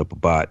actually set up a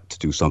bot to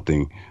do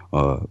something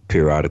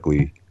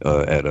periodically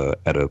at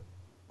a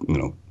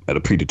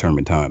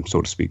predetermined time,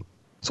 so to speak.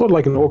 Sort of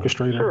like an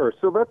orchestrator. Sure.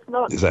 So that's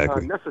not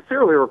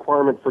necessarily a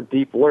requirement for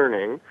deep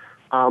learning.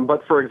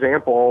 But for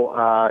example,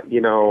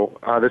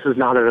 this is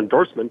not an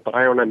endorsement, but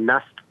I own a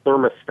Nest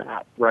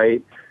thermostat,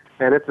 right?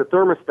 And it's a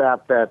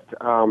thermostat that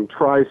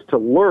tries to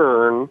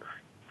learn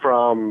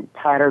from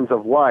patterns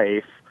of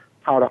life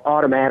how to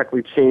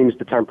automatically change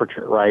the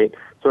temperature, right?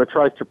 So it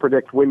tries to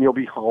predict when you'll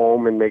be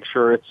home and make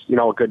sure it's,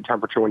 a good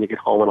temperature when you get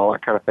home and all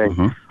that kind of thing.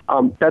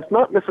 Mm-hmm. That's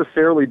not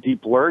necessarily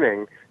deep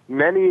learning.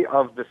 Many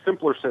of the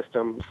simpler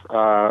systems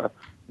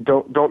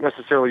don't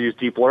necessarily use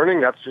deep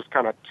learning. That's just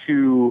kind of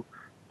too,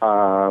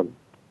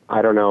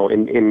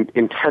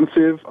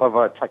 intensive of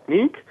a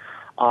technique.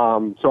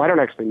 So I don't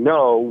actually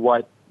know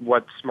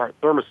what smart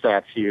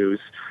thermostats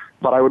use,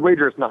 but I would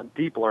wager it's not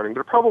deep learning,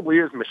 but it probably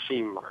is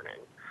machine learning.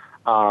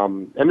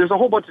 And there's a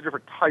whole bunch of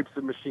different types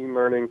of machine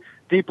learning.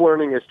 Deep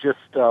learning is just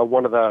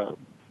one of the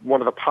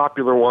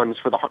popular ones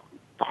for the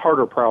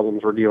harder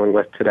problems we're dealing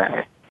with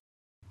today.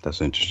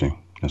 That's interesting.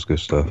 That's good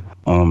stuff.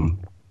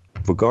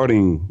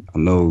 Regarding, I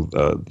know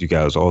you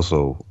guys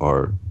also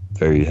are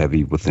very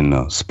heavy within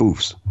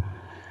spoofs.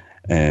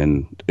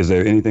 And is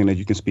there anything that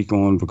you can speak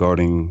on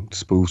regarding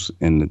spoofs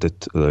and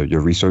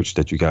your research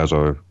that you guys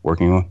are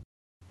working on?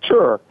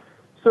 Sure.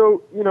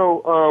 So,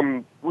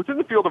 within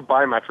the field of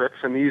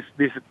biometrics, and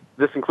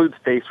this includes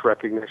face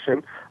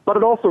recognition, but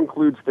it also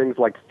includes things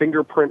like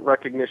fingerprint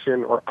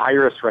recognition or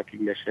iris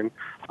recognition.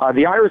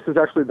 The iris is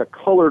actually the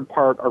colored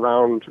part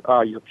around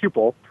your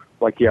pupil,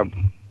 like you have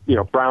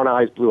brown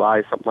eyes, blue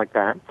eyes, something like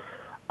that.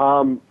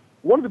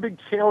 One of the big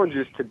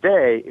challenges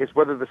today is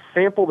whether the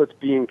sample that's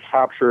being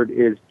captured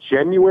is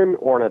genuine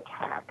or an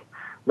attack.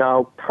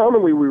 Now,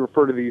 commonly we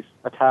refer to these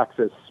attacks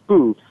as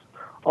spoofs,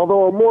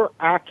 although a more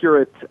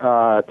accurate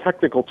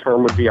technical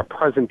term would be a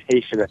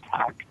presentation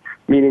attack,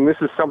 meaning this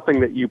is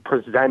something that you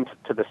present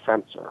to the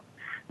sensor.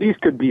 These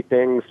could be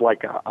things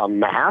like a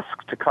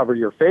mask to cover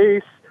your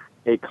face,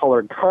 a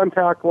colored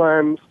contact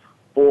lens,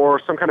 or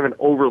some kind of an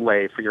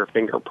overlay for your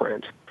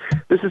fingerprint.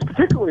 This is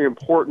particularly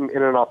important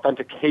in an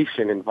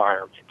authentication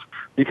environment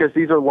because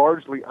these are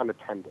largely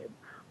unattended.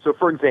 So,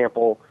 for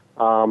example,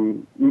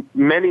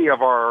 many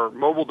of our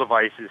mobile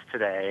devices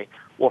today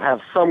will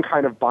have some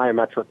kind of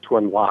biometric to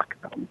unlock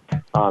them.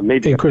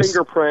 Maybe Chris,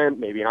 fingerprint,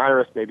 maybe an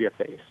iris, maybe a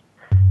face.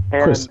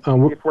 And Chris,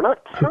 if we're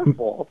not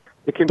careful,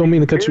 it can be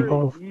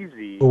very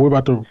easy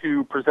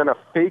to present a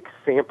fake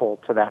sample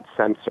to that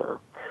sensor.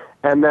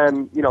 And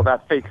then,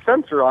 that fake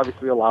sensor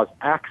obviously allows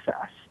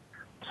access.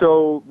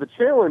 So the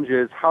challenge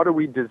is, how do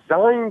we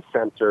design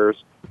sensors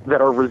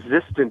that are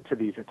resistant to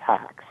these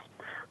attacks?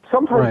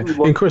 Sometimes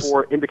we look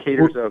for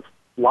indicators of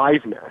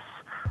liveness.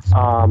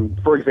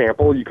 For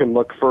example, you can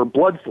look for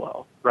blood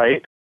flow,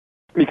 right?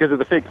 Because if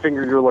the fake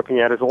finger you're looking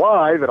at is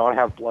alive, it ought to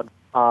have blood.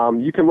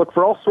 You can look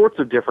for all sorts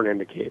of different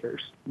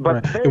indicators.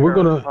 But and we're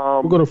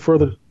gonna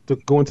further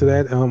go into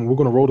that. We're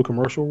gonna roll the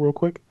commercial real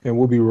quick, and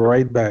we'll be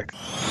right back.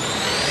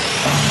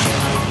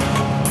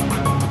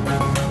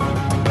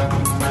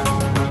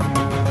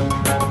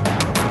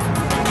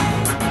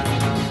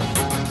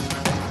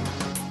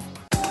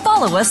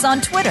 Follow us on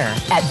Twitter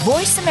at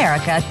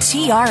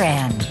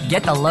VoiceAmericaTRN.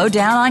 Get the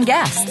lowdown on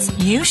guests,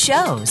 new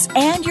shows,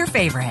 and your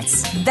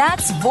favorites.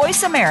 That's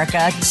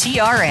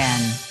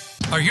VoiceAmericaTRN.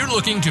 Are you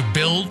looking to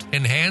build,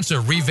 enhance,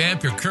 or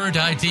revamp your current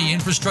IT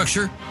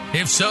infrastructure?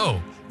 If so,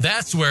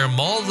 that's where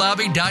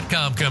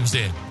malllobby.com comes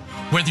in.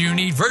 Whether you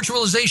need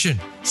virtualization,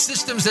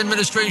 systems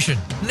administration,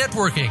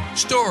 networking,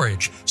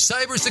 storage,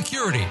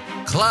 cybersecurity,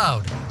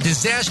 cloud,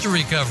 disaster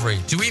recovery,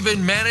 to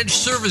even managed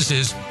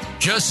services,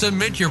 just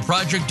submit your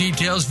project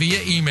details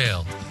via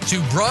email to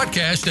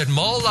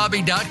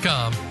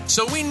broadcast@malllobby.com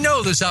so we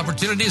know this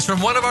opportunity is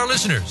from one of our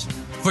listeners.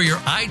 For your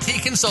IT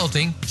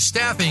consulting,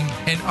 staffing,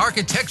 and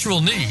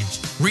architectural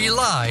needs,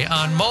 rely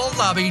on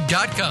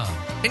malllobby.com.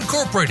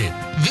 Incorporated.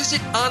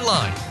 Visit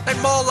online at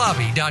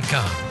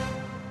malllobby.com.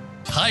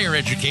 Higher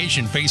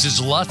education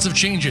faces lots of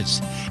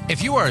changes.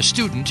 If you are a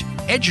student,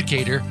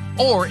 educator,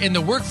 or in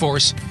the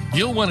workforce,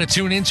 you'll want to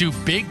tune into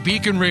Big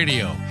Beacon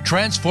Radio,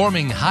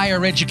 transforming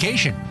higher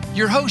education.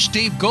 Your host,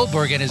 Dave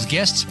Goldberg, and his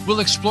guests will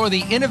explore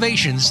the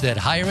innovations that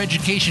higher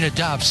education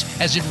adopts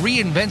as it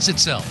reinvents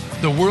itself.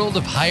 The world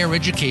of higher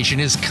education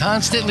is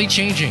constantly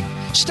changing.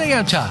 Stay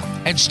on top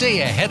and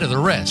stay ahead of the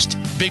rest.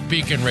 Big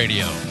Beacon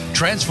Radio,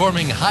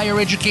 transforming higher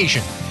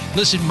education.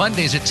 Listen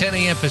Mondays at 10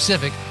 a.m.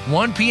 Pacific,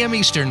 1 p.m.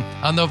 Eastern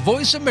on the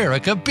Voice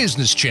America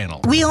Business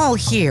Channel. We all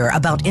hear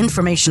about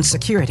information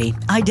security,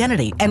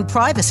 identity, and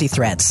privacy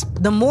threats.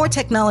 The more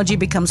technology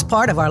becomes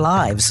part of our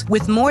lives,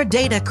 with more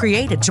data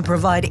created to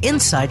provide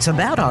insights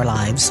about our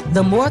lives,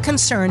 the more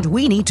concerned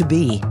we need to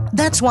be.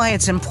 That's why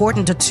it's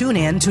important to tune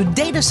in to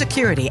Data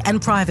Security and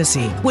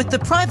Privacy with the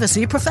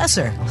Privacy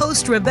Professor.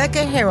 Host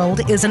Rebecca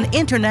Harold is an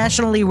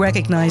internationally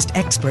recognized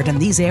expert in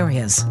these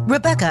areas.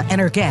 Rebecca and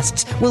her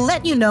guests will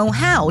let you know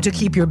how to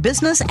keep your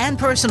business and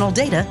personal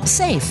data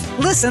safe.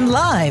 Listen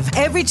live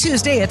every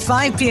Tuesday at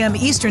 5 p.m.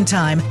 Eastern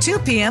Time, 2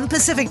 p.m.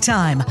 Pacific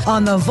Time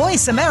on the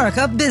Voice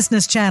America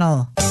Business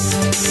Channel.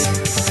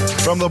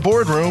 From the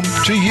boardroom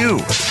to you,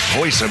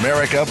 Voice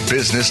America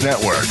Business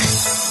Network.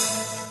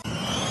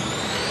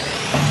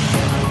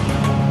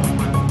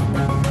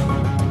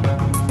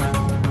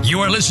 You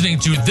are listening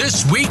to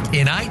This Week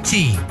in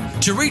IT.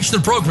 To reach the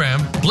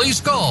program,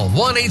 please call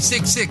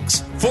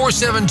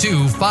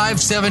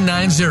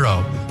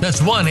 1-866-472-5790.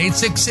 That's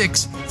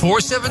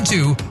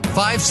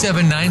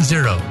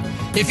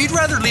 1-866-472-5790. If you'd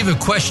rather leave a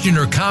question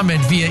or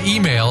comment via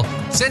email,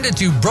 send it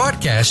to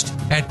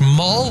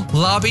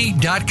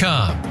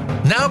broadcast@malllobby.com.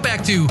 Now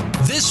back to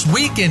This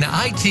Week in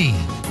IT.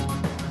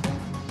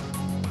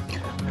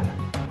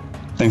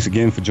 Thanks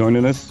again for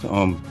joining us.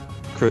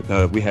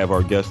 We have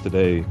our guest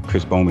today,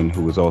 Chris Bowman,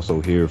 who is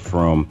also here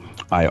from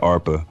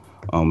IARPA.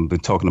 Been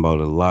talking about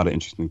a lot of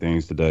interesting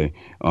things today.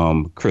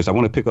 Chris, I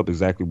want to pick up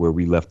exactly where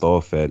we left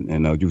off at,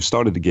 and you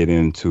started to get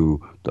into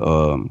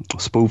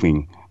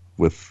spoofing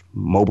with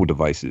mobile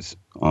devices.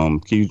 Can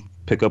you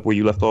pick up where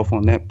you left off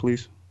on that,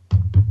 please?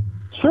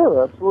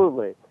 Sure,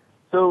 absolutely.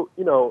 So,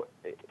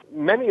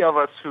 many of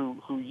us who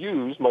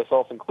use,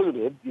 myself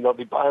included, the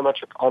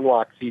biometric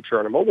unlock feature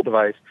on a mobile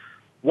device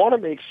want to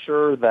make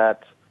sure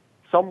that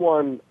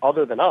someone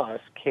other than us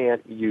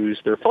can't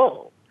use their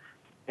phone.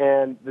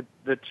 And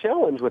the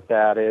challenge with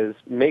that is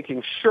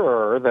making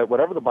sure that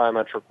whatever the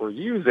biometric we're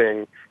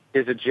using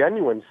is a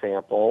genuine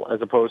sample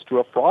as opposed to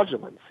a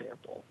fraudulent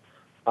sample.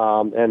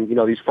 And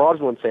these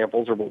fraudulent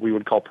samples are what we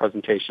would call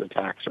presentation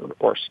attacks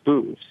or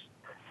spoofs.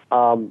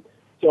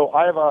 So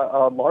I have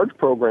a large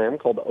program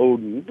called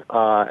ODIN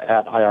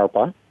at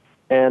IARPA,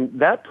 And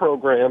that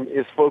program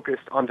is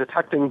focused on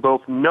detecting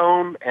both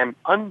known and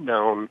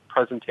unknown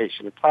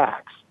presentation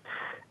attacks.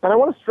 And I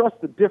want to stress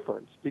the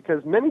difference,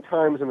 because many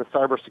times in the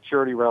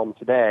cybersecurity realm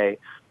today,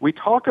 we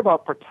talk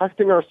about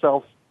protecting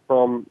ourselves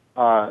from,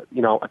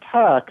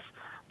 attacks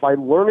by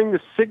learning the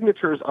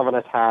signatures of an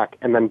attack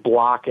and then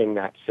blocking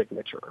that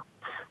signature.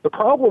 The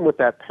problem with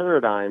that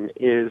paradigm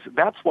is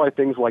that's why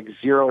things like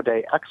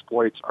zero-day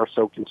exploits are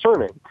so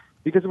concerning,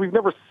 because we've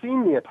never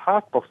seen the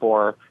attack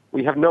before.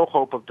 We have no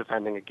hope of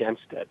defending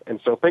against it. And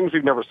so things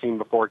we've never seen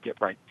before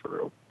get right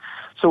through.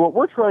 So what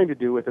we're trying to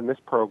do within this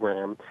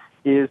program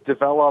is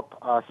develop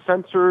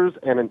sensors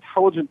and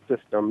intelligent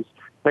systems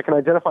that can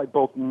identify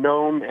both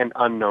known and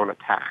unknown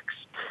attacks.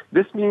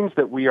 This means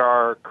that we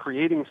are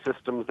creating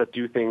systems that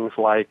do things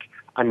like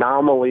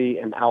anomaly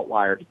and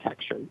outlier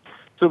detection.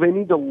 So they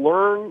need to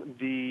learn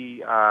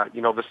the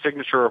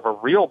signature of a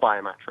real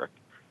biometric,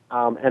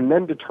 and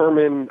then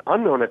determine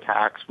unknown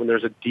attacks when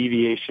there's a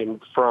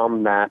deviation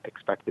from that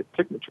expected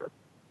signature.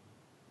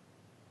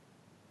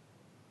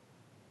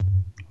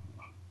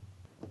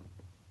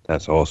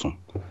 That's awesome.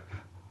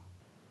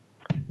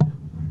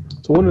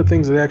 So one of the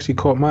things that actually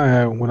caught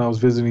my eye when I was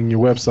visiting your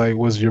website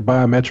was your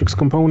biometrics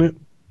component.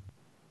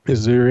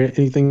 Is there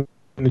anything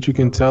that you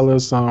can tell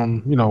us,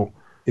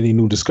 any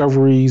new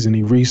discoveries,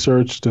 any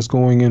research that's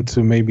going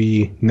into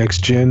maybe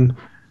next-gen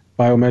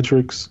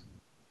biometrics?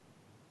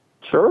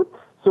 Sure.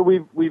 So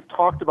we've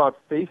talked about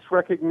face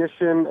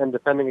recognition and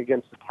defending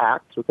against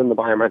attacks within the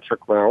biometric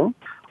realm.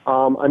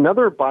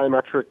 Another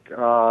biometric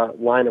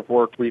line of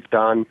work we've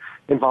done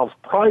involves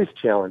prize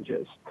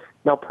challenges.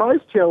 Now, prize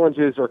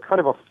challenges are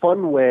kind of a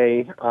fun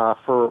way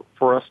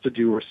for us to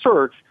do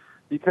research,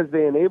 because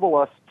they enable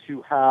us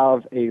to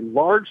have a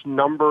large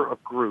number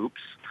of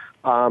groups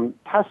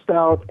test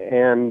out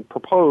and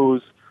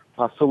propose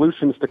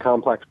solutions to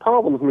complex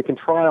problems, and we can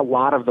try a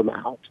lot of them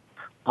out.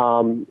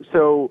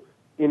 So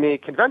in a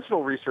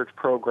conventional research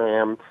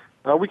program,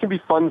 we can be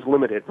funds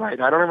limited,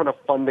 right? I don't have enough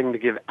funding to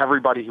give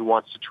everybody who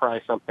wants to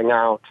try something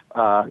out,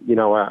 a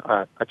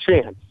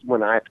chance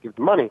when I have to give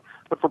them money.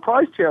 But for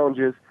prize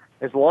challenges,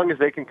 as long as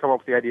they can come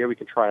up with the idea, we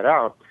can try it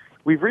out.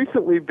 We've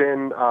recently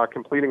been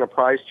completing a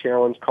prize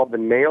challenge called the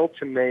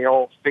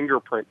Nail-to-Nail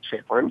Fingerprint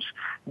Challenge.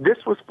 This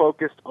was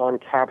focused on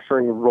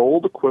capturing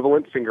rolled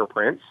equivalent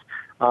fingerprints.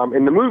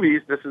 In the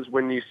movies, this is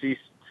when you see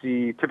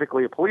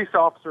typically a police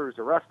officer who's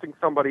arresting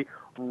somebody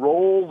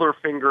roll their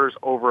fingers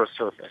over a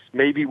surface,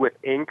 maybe with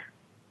ink,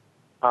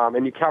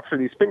 and you capture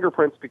these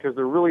fingerprints because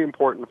they're really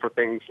important for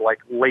things like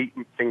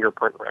latent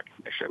fingerprint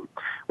recognition,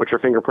 which are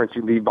fingerprints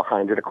you leave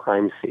behind at a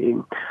crime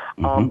scene.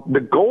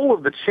 The goal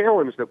of the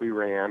challenge that we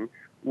ran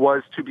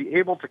was to be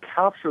able to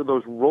capture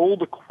those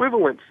rolled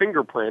equivalent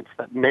fingerprints,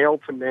 that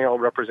nail-to-nail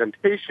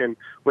representation,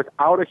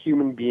 without a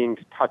human being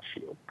to touch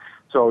you.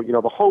 So,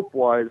 the hope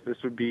was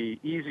this would be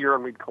easier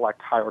and we'd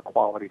collect higher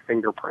quality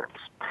fingerprints.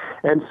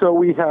 And so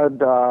we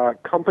had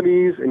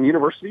companies and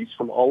universities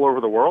from all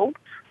over the world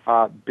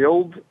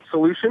build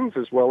solutions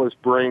as well as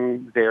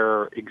bring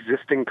their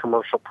existing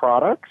commercial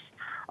products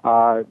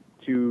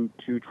to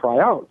try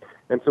out.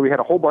 And so we had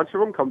a whole bunch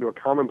of them come to a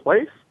common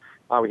place.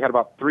 We had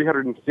about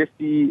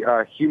 350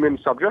 human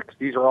subjects.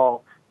 These are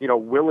all,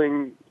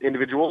 willing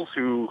individuals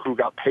who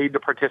got paid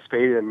to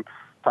participate and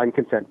sign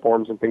consent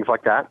forms and things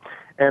like that.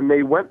 And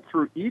they went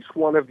through each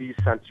one of these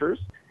sensors,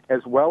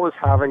 as well as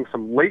having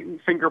some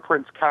latent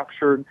fingerprints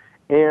captured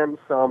and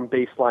some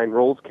baseline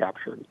rolls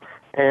captured.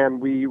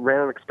 And we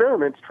ran an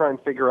experiment to try and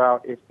figure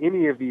out if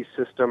any of these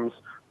systems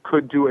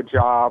could do a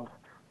job,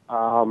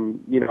 as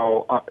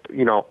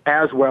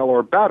well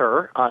or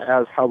better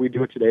as how we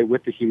do it today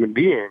with the human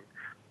being.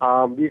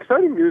 The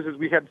exciting news is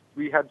we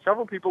had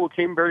several people who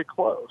came very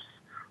close.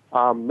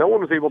 No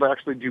one was able to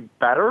actually do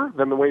better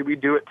than the way we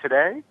do it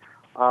today,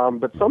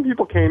 but some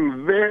people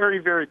came very,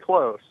 very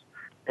close,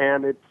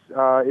 and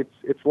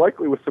it's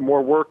likely with some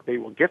more work they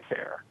will get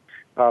there.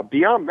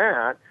 Beyond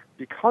that,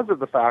 because of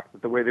the fact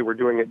that the way they were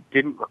doing it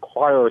didn't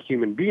require a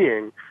human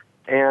being,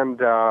 and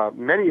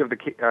many of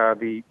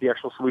the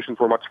actual solutions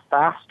were much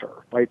faster,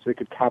 right? So they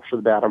could capture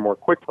the data more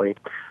quickly.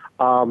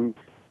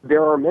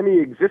 There are many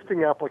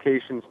existing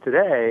applications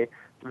today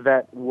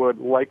that would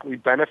likely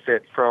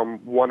benefit from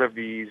one of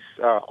these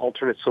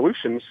alternate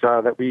solutions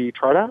that we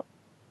tried out.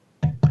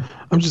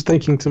 I'm just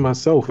thinking to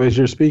myself as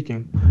you're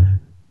speaking,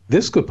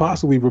 this could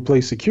possibly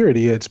replace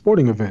security at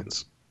sporting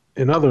events.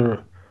 In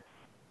other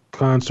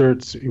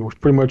concerts,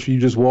 pretty much you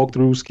just walk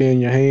through, scan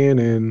your hand,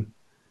 and,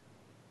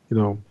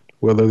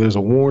 whether there's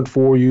a warrant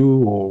for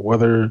you or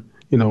whether,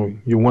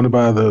 you're wanted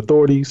by the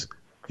authorities,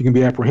 you can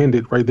be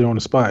apprehended right there on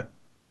the spot.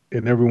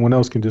 And everyone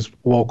else can just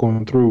walk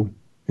on through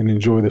and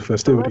enjoy the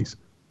festivities.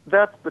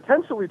 That's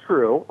potentially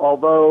true,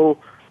 although,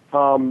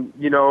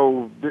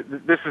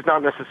 this is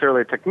not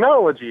necessarily a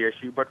technology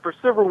issue, but for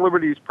civil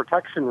liberties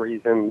protection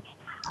reasons,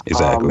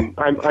 exactly.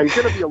 I'm going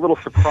to be a little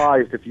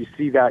surprised if you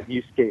see that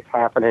use case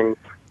happening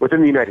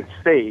within the United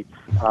States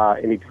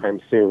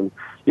anytime soon.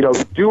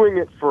 Doing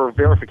it for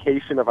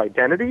verification of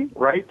identity,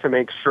 right, to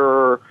make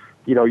sure,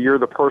 you're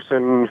the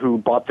person who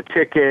bought the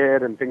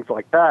ticket and things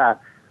like that,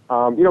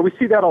 We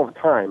see that all the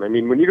time. I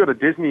mean, when you go to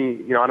Disney,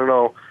 I don't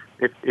know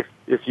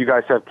if you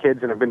guys have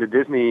kids and have been to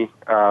Disney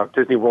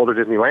World or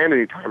Disneyland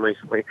any time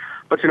recently,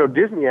 but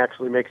Disney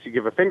actually makes you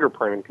give a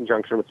fingerprint in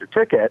conjunction with your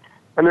ticket,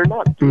 and they're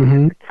not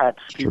doing it to catch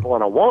people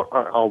on a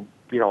warrant.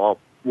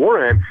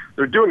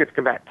 They're doing it to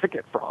combat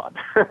ticket fraud.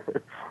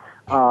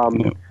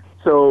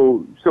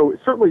 So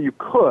certainly you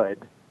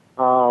could,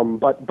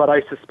 but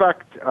I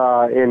suspect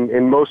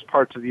in most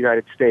parts of the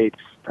United States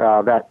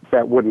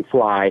that wouldn't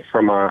fly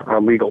from a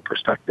legal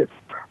perspective.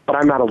 But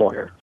I'm not a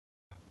lawyer.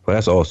 Well,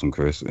 that's awesome,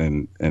 Chris,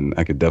 and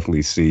I could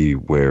definitely see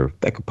where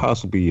that could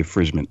possibly be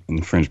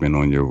infringement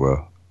on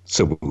your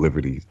civil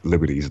liberties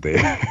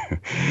there.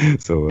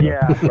 So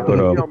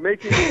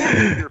making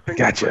your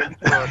fingerprint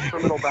for a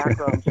criminal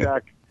background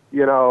check.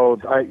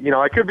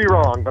 I could be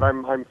wrong, but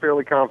I'm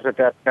fairly confident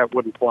that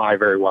wouldn't fly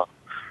very well.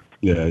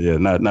 Yeah,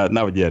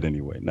 not yet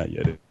anyway. Not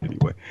yet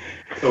anyway.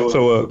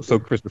 So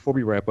Chris, before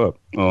we wrap up,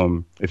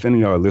 if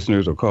any of our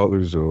listeners or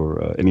callers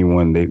or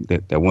anyone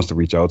that wants to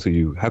reach out to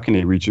you, how can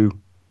they reach you?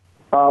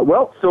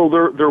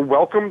 So they're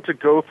welcome to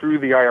go through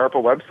the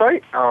IARPA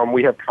website.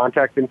 We have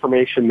contact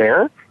information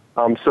there.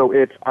 So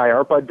it's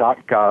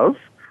IARPA.gov,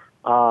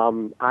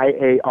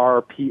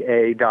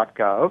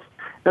 IARPA.gov.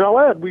 And I'll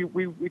add,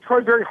 we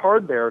tried very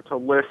hard there to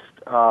list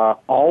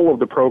all of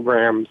the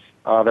programs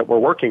that we're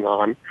working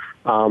on.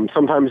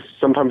 Sometimes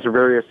for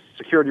various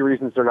security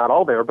reasons, they're not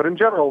all there, but in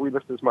general, we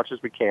list as much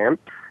as we can.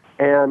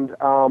 And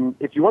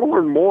if you want to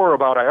learn more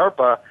about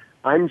IARPA,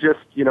 I'm just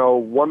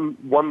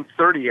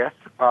 1/30th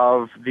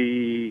of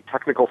the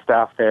technical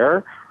staff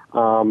there,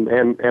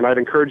 and I'd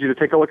encourage you to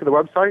take a look at the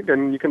website,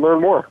 and you can learn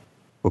more.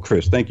 Well,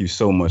 Chris, thank you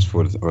so much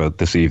for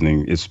this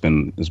evening. It's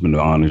been an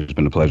honor. It's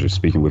been a pleasure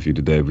speaking with you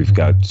today. We've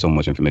got so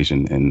much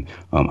information, and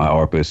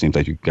IARPA, it seems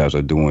like you guys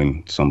are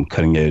doing some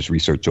cutting-edge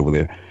research over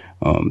there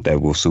that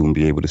we'll soon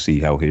be able to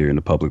see out here in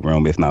the public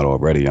realm, if not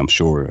already. I'm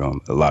sure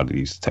a lot of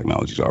these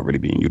technologies are already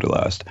being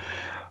utilized.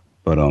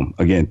 But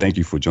again, thank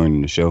you for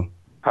joining the show.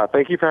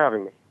 Thank you for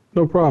having me.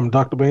 No problem.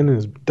 Dr. Bannon,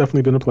 it's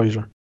definitely been a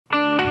pleasure.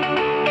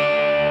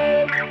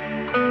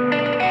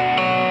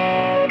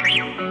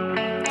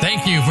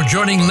 Thank you for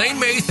joining Lane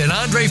Maith and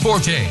Andre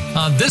Forte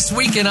on This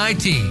Week in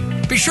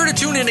IT. Be sure to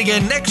tune in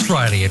again next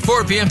Friday at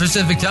 4 p.m.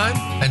 Pacific Time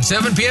and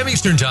 7 p.m.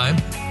 Eastern Time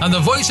on the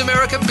Voice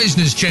America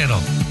Business Channel.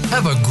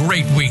 Have a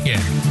great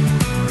weekend.